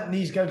I'm adamant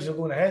these gigs are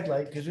going ahead,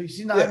 like, because we've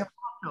seen that in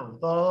Liverpool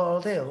the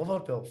other day,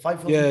 Liverpool.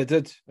 5 yeah, I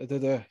did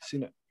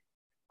seen it.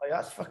 Like,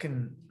 that's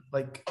fucking,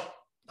 like,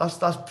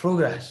 that's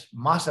progress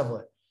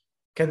massively.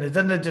 Can they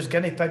didn't just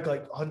guinea pig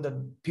like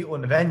 100 people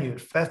in the venue,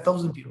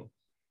 5,000 people?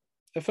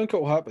 I think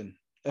it'll happen.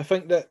 I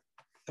think that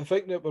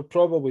we're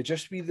probably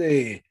just with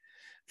the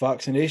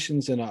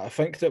vaccinations and that. I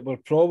think that we're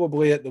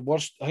probably at the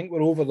worst. I think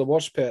we're over the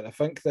worst part. I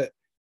think that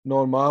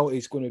normality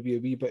is going to be a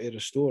wee bit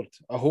restored.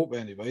 I hope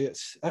anyway.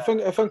 I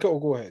think it'll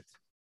go ahead.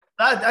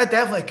 I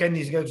definitely think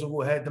these gigs will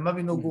go ahead. They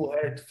maybe not go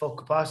ahead full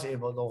capacity,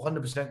 but they'll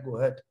 100% go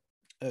ahead.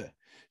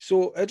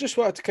 So I just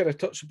wanted to kind of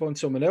touch upon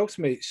someone else,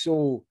 mate.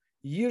 So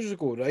years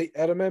ago, right,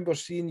 I remember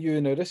seeing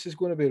you. Now this is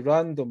going to be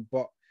random,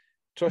 but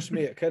trust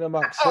me, it kind of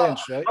makes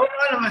sense, right?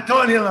 I'm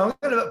talking here. I'm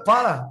going to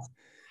para.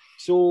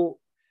 So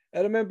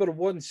I remember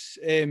once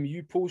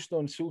you posted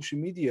on social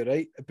media,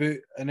 right, about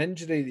an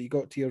injury that you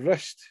got to your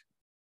wrist,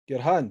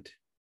 your hand.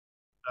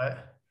 Right.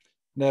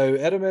 Now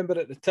I remember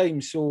at the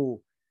time,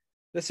 so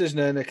this isn't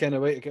in a kind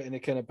of way to get any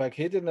kind of big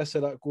headedness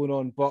of that going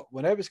on, but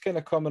when I was kind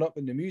of coming up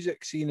in the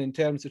music scene in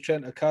terms of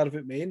trying to carve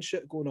out my own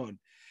shit going on,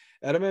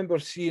 I remember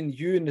seeing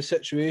you in the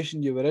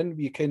situation you were in,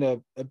 with kind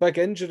of a big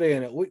injury,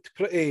 and it looked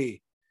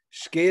pretty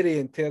scary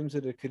in terms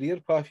of the career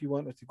path you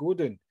wanted to go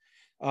down.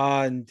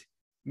 And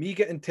me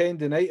getting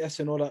tendonitis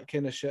and all that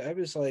kind of shit, I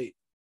was like,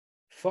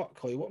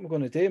 fuck, like, what am I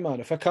going to do, man?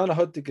 If I kind of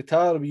had the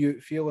guitar with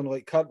you feeling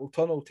like carpal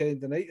tunnel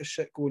tendonitis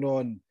shit going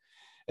on,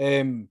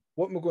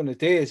 what am I going to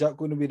do? Is that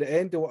going to be the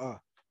end of it?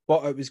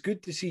 But it was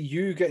good to see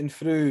you getting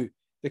through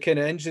the kind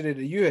of injury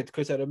that you had,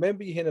 because I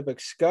remember you had a big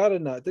scar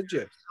in that, did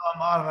you? Oh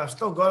man, I've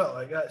still got it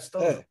like that.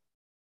 Still,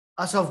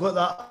 that's how I've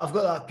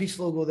got that peace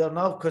logo there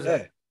now, because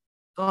I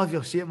don't know if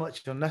you'll see it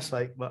much on this,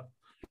 like, but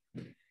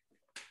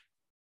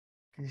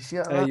can you see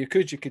it? You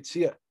could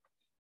see it.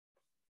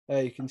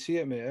 You can see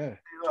it, mate.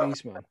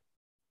 Jeez, man.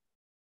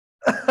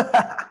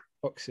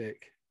 Fuck's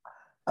sake.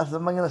 That's the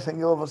biggest thing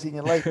you'll ever see in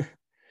your life.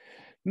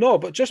 No,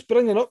 but just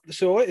bringing up,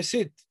 so like I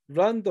said,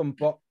 random,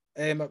 but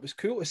it was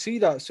cool to see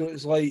that. So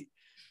it's like,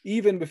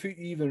 even without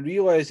you even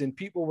realising,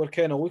 people were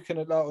kind of looking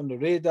at that on the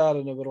radar,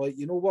 and they were like,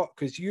 you know what,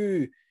 because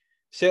you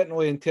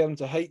certainly in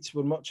terms of heights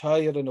were much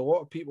higher than a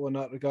lot of people in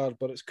that regard,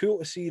 but it's cool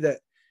to see that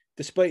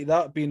despite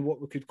that being what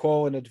we could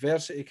call an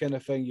adversity kind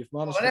of thing, you've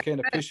managed to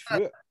kind of push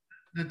through it.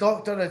 The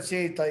doctor had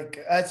said, like,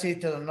 I'd say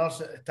to the nurse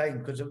at the time,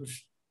 because it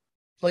was,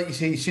 like you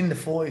say, you've seen the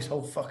photos,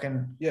 how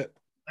fucking, like,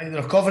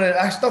 the recovery,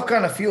 I still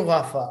kind of feel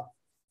half that.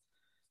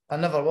 I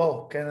never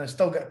will. Kind of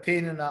still get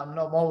pain in that. I'm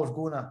always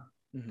going to.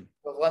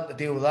 I've learned to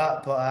deal with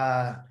that.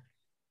 But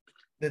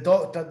the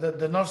doctor,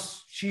 the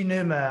nurse, she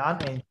knew my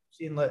auntie.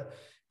 Saying like,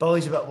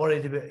 Billy's a bit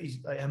worried about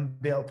him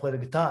being able to play the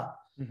guitar.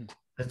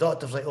 The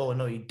doctor's like, oh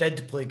no, you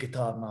did play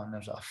guitar, man. And I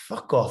was like,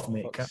 fuck off,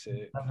 mate.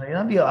 I'm like,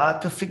 I'd be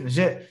like, that freaking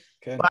shit.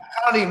 But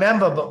I can't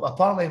remember. But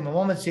apparently, my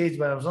mum had said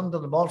when I was under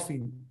the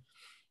morphine,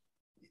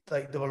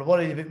 like they were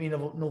worried about me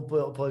not being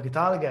able to play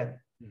guitar again.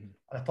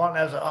 And apparently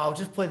I was like, oh, I'll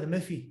just play the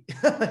Miffy.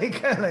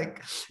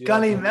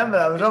 Can't even remember.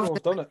 I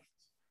was done it.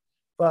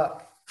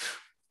 But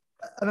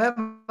I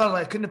remember,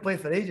 like, I couldn't play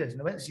for ages.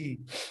 And I went to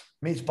see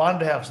mates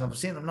band rehearsal, and I was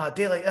saying to them, "No,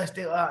 day like this,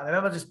 day like that." And I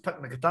remember just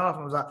picking the guitar up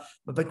and I was like,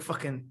 "My big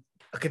fucking,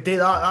 I could do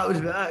that." That was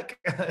about it.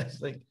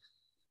 It's like,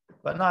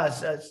 but no,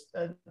 it's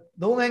the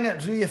only thing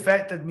that really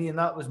affected me, and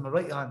that was my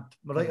right hand.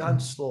 My right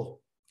hand's slow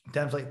in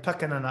terms of like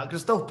picking and that. I can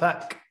still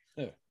pick.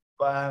 Yeah.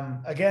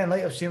 But again,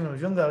 like I was saying when I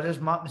was younger, I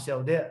just mapped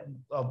myself do it.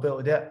 I'll be able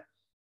to do it.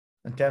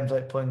 In terms of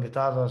like playing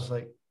guitar, I was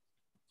like,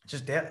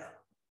 just do it.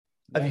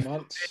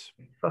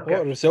 What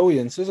a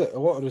resilience, is it? A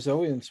lot of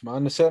resilience,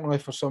 man. Certainly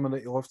for someone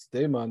that you love to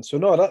do, man. So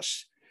no,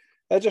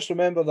 I just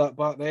remember that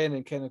back then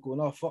and kind of going,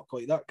 oh fuck,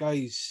 like that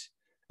guy's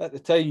at the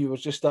time you were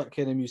just that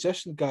kind of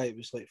musician guy. It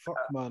was like, fuck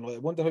man, like I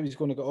wonder how he's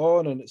going to get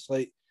on. And it's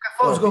like I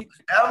thought I was going to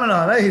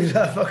Terminal, right?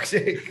 For fuck's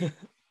sake.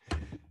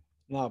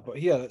 Nah, but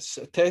here it's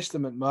a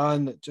testament,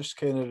 man, that just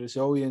kind of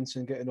resilience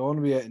and getting on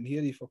with it, and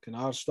here you fucking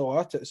are still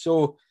at it.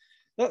 So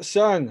that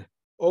song,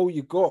 All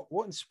You Got,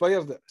 what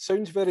inspired it?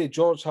 Sounds very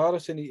George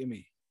Harrison-y to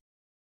me.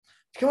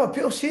 Come on,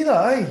 people say that,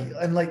 aye.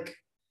 And like,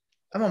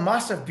 I'm a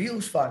massive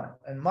Beatles fan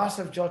and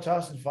massive George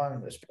Harrison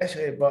fan,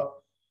 especially, but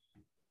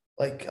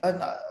like,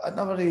 I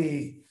never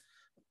really,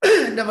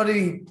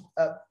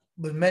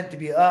 was meant to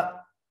be that.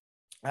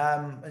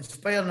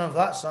 Inspiring of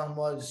that song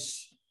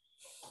was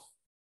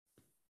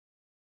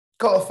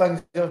a couple of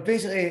things. There was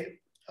basically,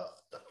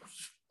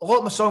 a lot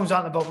of my songs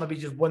aren't about maybe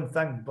just one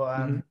thing,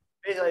 but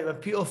basically when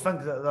people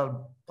think that they're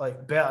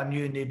like better than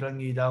you and they bring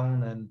you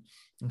down and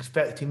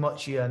expect too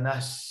much of you and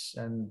this,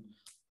 and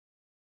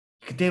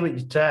you can do what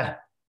you try.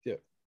 Yeah.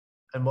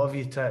 And whatever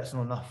you try, it's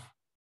not enough.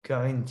 You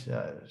know what I mean?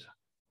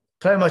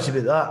 Pretty much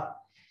about that.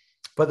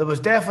 But there was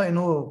definitely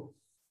no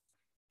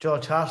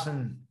George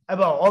Harrison.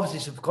 Well, obviously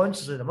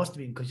subconsciously there must have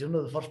been, because you're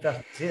not the first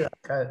person to say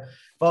that.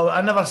 But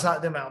I never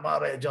sat there and I'm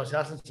all right, a George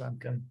Harrison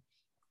song.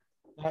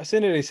 That's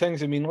any of these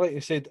things. I mean, like you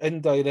said,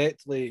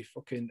 indirectly,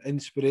 fucking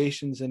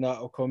inspirations and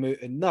that will come out.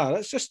 And nah,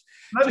 that's just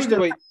maybe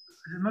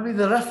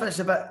the riff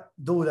is a bit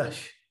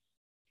dollish.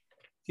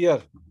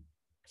 Here,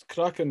 it's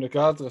cracking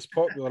regardless.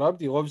 Popular,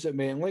 everybody loves it,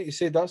 mate. And like you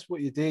said, that's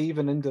what you do,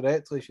 even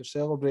indirectly, if you're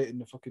celebrating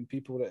the fucking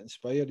people that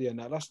inspire you, and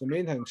that's the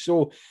main thing.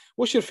 So,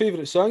 what's your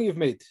favourite song you've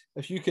made?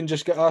 If you can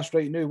just get asked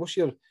right now, what's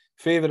your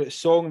favourite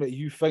song that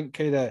you think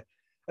kind of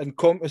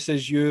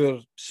encompasses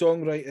your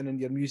songwriting and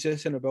your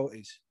musician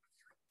abilities?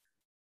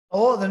 A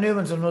lot of the new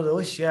ones are not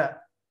released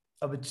yet,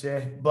 I would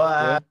say.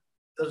 But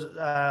there's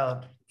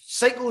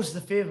Psycho's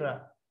the favourite.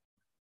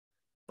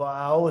 But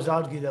I always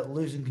argue that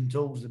Losing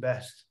Control is the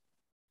best.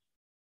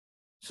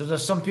 So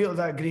there's some people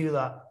that agree with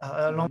that.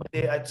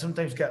 I'd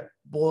sometimes get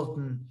bored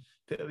and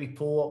put a wee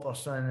poll up or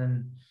something.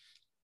 And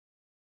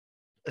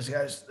it's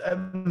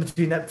in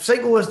between it.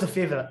 Psycho is the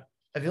favourite.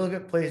 If you look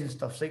at plays and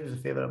stuff, Psycho's the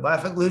favourite. But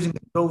I think Losing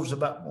Control is a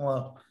bit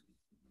more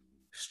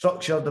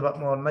structured, a bit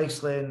more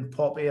nicely and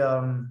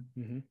poppier.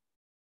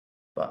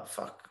 But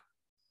fuck,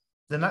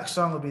 the next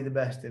song will be the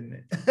best, isn't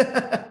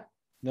it?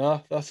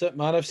 No, that's it,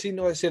 man. I've seen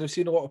a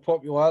lot of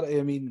popularity.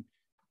 I mean,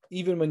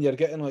 even when you're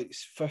getting like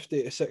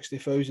 50 to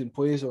 60,000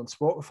 plays on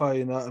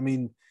Spotify and that, I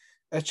mean,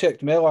 I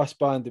checked my last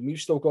band and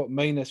we've still got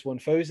minus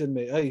 1,000,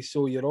 mate. Aye,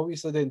 so you're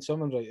obviously doing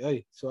something right.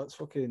 Aye, so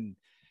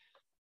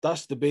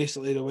that's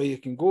basically the way you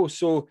can go.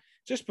 So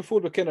just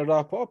before we kind of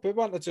wrap up, I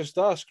want to just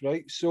ask,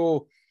 right?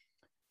 So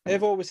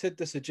I've always had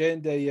this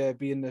agenda,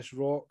 being this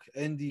rock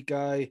indie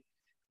guy,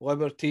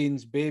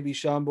 Libertines, Baby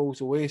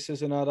Shambles,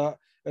 Oasis and all that.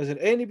 Is there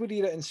anybody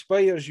that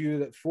inspires you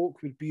that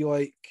folk would be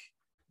like,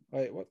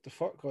 what the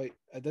fuck? Like,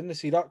 I didn't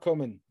see that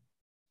coming.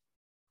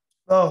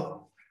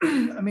 Well,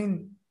 I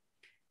mean,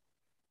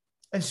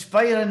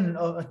 inspiring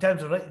in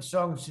terms of writing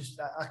songs, just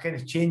that kind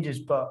of changes.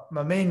 But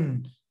my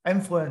main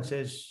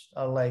influences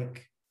are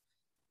like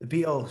the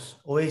Beatles,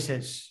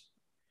 Oasis,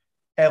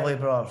 Everly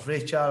Brothers,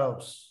 Ray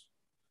Charles.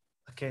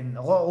 A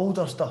lot of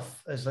older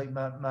stuff is like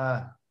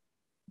my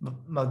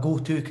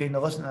go-to kind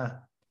of listen to.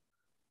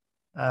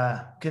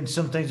 Can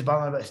sometimes bang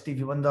on a bit of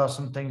Stevie Wonder,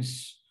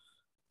 sometimes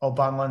I'll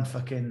bang on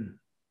fucking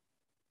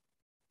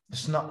the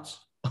Snuts.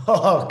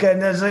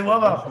 There's like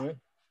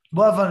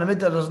whatever in the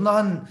middle.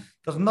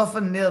 There's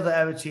nothing there that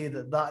I would say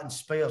that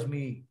inspires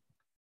me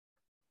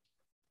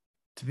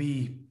to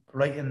be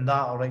writing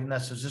that or writing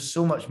this. There's just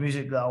so much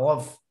music that I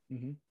love.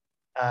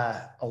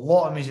 A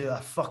lot of music that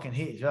I fucking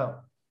hate as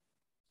well.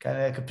 I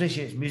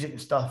appreciate music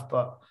and stuff,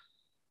 but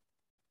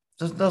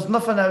there's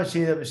nothing I would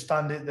say that would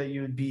stand out that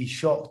you would be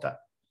shocked at.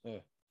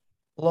 A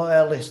lot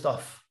of early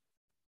stuff.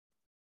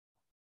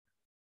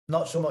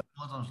 Not so much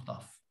modern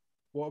stuff.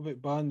 What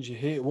about bands you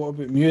hate? What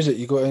about music?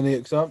 You got any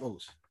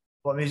examples?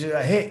 What music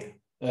I hate?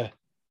 Yeah.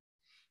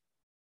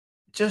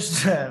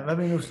 Just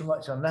maybe not so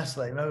much on this,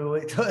 like maybe we'll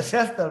wait till it's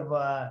after,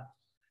 but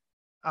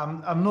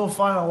I'm no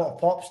fan of a lot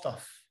of pop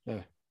stuff.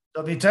 Yeah.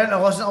 So I've been trying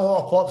to listen to a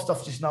lot of pop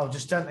stuff just now,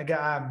 just trying to get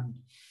a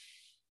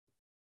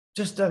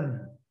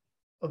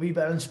wee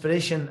bit of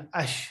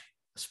inspiration-ish.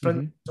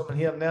 Sprint something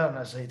here and there, and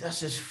it's like,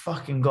 this is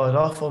fucking god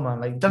awful, man.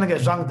 Like, don't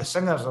get wrong, the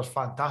singers are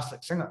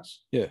fantastic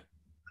singers. Yeah.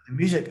 But the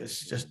music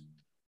is just,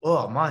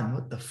 oh man,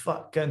 what the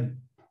fuck? And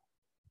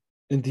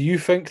do you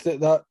think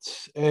that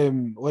that's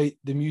like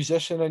the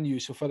musician in you?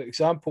 So, for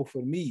example,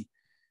 for me,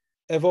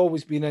 I've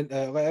always been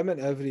into, like, I'm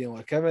into everything.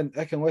 Like,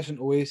 I can listen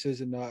to Oasis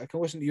and that. I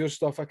can listen to your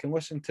stuff. I can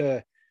listen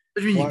to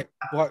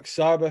Black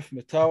Sabbath,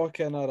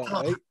 Metallica, and all that,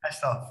 right?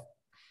 Stuff.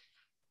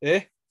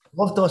 Eh?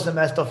 Love to listen to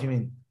that stuff, you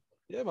mean?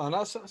 Yeah, man,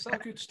 that's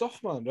that good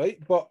stuff, man, right?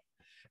 But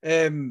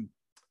the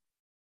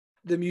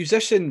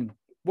musician,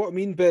 what I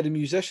mean by the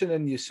musician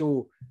in you,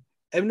 so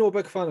I'm not a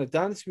big fan of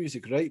dance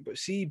music, right? But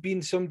see,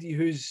 being somebody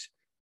who's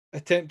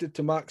attempted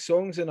to make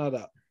songs and all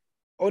that,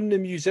 on the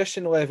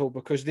musician level,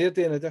 because they're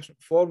doing a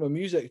different form of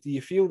music, do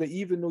you feel that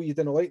even though you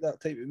didn't like that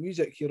type of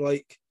music, you're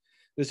like,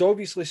 there's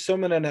obviously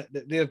something in it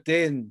that they're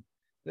doing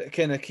that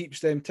kind of keeps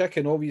them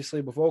ticking?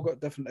 Obviously, we've all got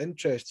different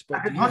interests,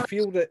 but do you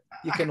feel that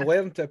you can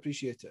learn to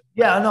appreciate it?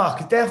 Yeah, no, I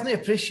could definitely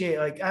appreciate.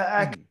 Like,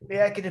 I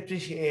could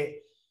appreciate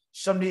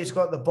somebody that's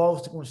got the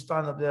balls to go and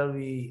stand up there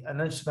with an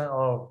instrument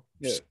or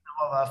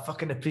I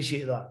fucking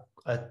appreciate that.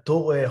 I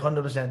totally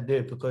 100%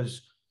 do,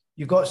 because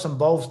you got some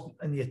balls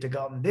in you to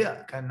get up and do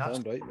it. And that's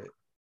right, mate.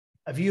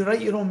 If you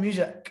write your own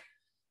music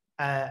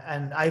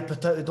and I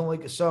particularly don't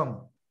like a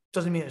song,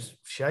 doesn't mean it's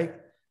shite.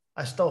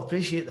 I still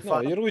appreciate the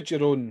fact. You wrote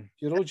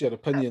your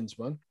opinions,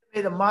 man. I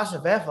made a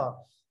massive effort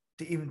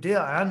to even do it.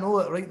 And I know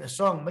that writing a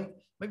song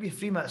might be a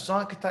 3-minute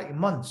song, it could take you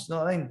months, you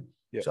know what I mean?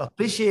 Yep. So I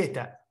appreciate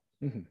it.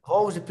 I've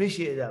always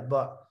appreciated it,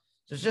 but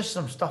there's just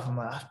some stuff in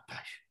my ass.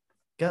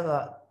 Get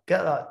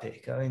that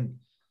take. I mean,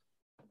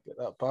 get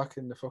that back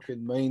in the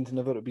fucking mind,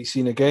 never to be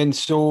seen again.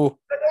 So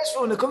I guess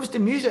when it comes to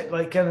music,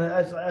 like, and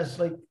as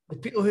like the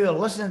people who are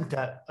listening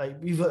to it,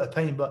 like, we've got an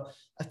opinion, but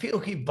if people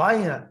keep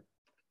buying it,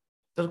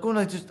 they're going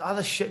to just,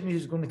 other shit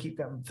music is going to keep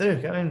getting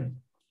through. I mean,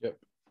 yep.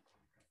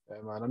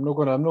 Yeah, man, I'm not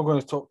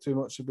gonna talk too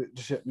much about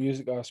the shit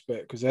music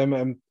aspect, because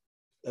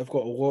I've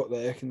got a lot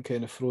that I can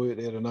kind of throw out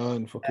there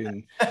and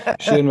fucking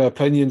share my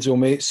opinions on,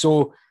 mate.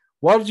 So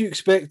where do you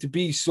expect to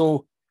be?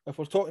 So if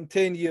we're talking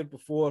 10 years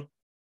before,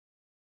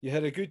 you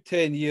had a good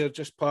 10 years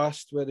just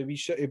past with a wee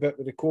shitty bit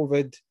with the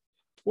COVID.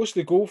 What's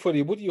the goal for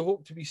you? What do you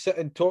hope to be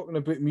sitting talking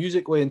about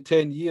musically in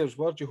 10 years?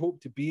 Where do you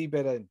hope to be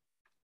by then?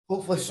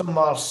 Hopefully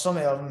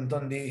somewhere in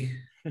Dundee.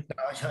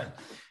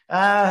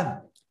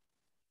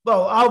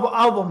 Well,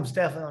 album's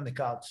definitely on the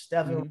cards.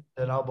 Definitely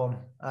an album.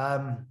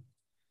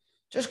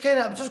 Just going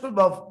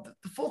to,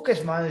 the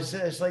focus, man,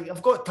 is like,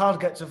 I've got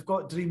targets, I've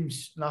got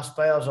dreams and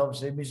aspires,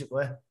 obviously,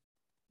 musically.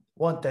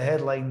 Want to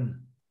headline,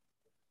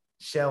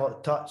 sell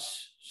at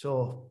Touch.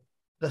 So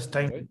this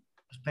time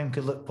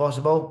could look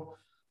possible.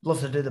 Love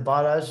to do the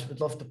Barras.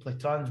 Would love to play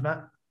Transmit.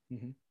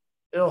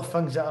 They're all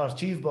things that are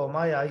achievable in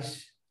my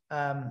eyes.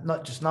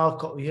 Not just now, a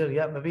couple of years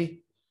yet,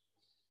 maybe.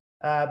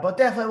 But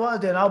definitely want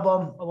to do an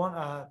album. I want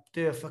to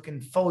do a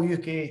fucking full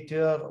UK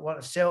tour. I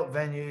want to sell at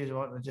venues. I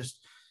want to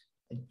just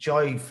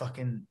enjoy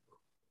fucking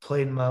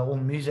playing my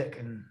own music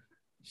and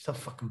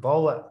stuff, fucking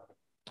ball it.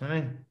 You know what I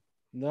mean?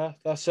 Nah,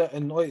 that's it.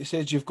 And like you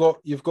said, you've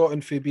got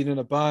into being in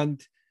a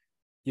band.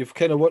 You've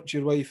kind of worked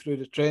your way through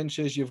the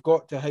trenches. You've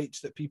got to heights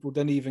that people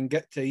didn't even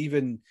get to,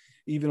 even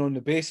on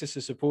the basis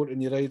of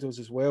supporting your idols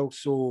as well.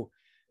 So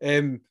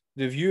the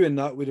View in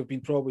that would have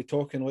been probably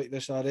talking like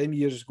this RM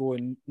years ago,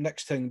 and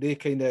next thing they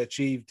kind of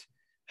achieved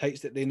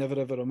heights that they never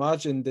ever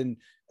imagined, and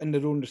in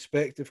their own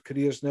respective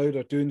careers now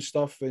they're doing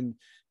stuff, and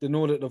they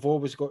know that they've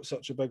always got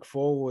such a big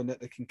following that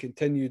they can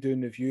continue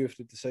doing the View if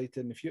they decide to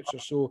in the future.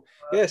 So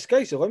yeah,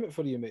 sky's the limit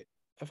for you, mate.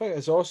 I think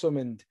it's awesome,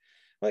 and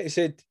like I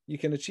said, you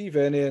can achieve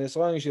any, and as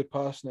long as you're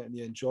passionate and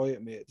you enjoy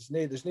it, mate,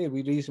 there's no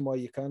reason why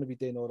you can't be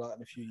doing all that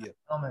in a few years.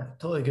 Oh, man,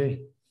 totally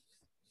agree.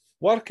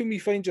 Where can we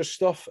find your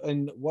stuff,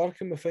 and where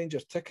can we find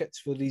your tickets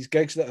for these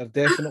gigs that are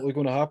definitely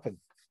going to happen?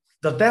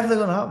 They're definitely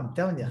going to happen, I'm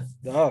telling you.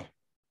 They are.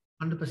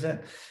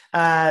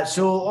 100%.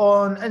 So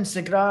on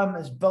Instagram,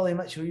 it's Billy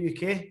Mitchell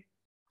UK.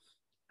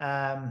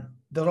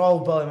 They're all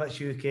Billy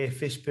Mitchell UK,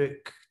 Facebook,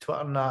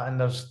 Twitter, and that, and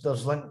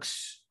there's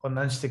links on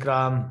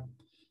Instagram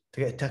to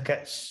get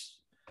tickets.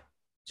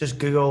 Just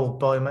Google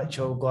Billy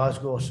Mitchell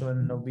Glasgow or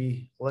something, there'll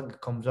be a link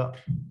that comes up.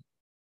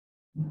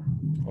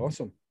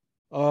 Awesome.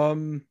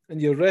 And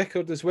your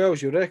record as well,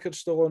 is your record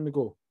still on the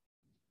go?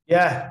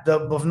 Yeah,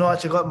 we've not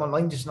actually got them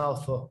online just now,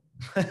 so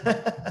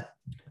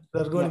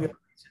they're going to be.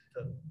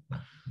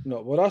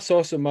 No, well, that's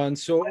awesome, man.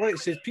 So, like I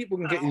said, people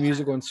can get your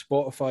music on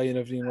Spotify and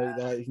everything like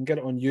that. You can get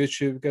it on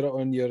YouTube, get it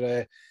on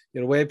your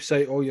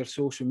website, all your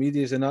social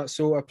medias and that.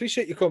 So, I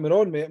appreciate you coming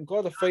on, mate. I'm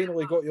glad I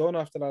finally got you on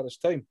after all this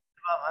time.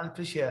 I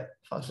appreciate it.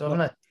 Thanks for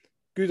having it.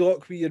 Good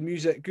luck with your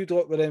music. Good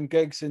luck with them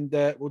gigs, and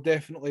we'll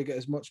definitely get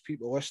as much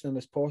people listening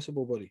as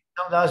possible, buddy.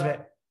 That does,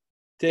 mate.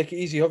 Take it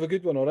easy. Have a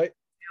good one, all right?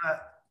 Yeah.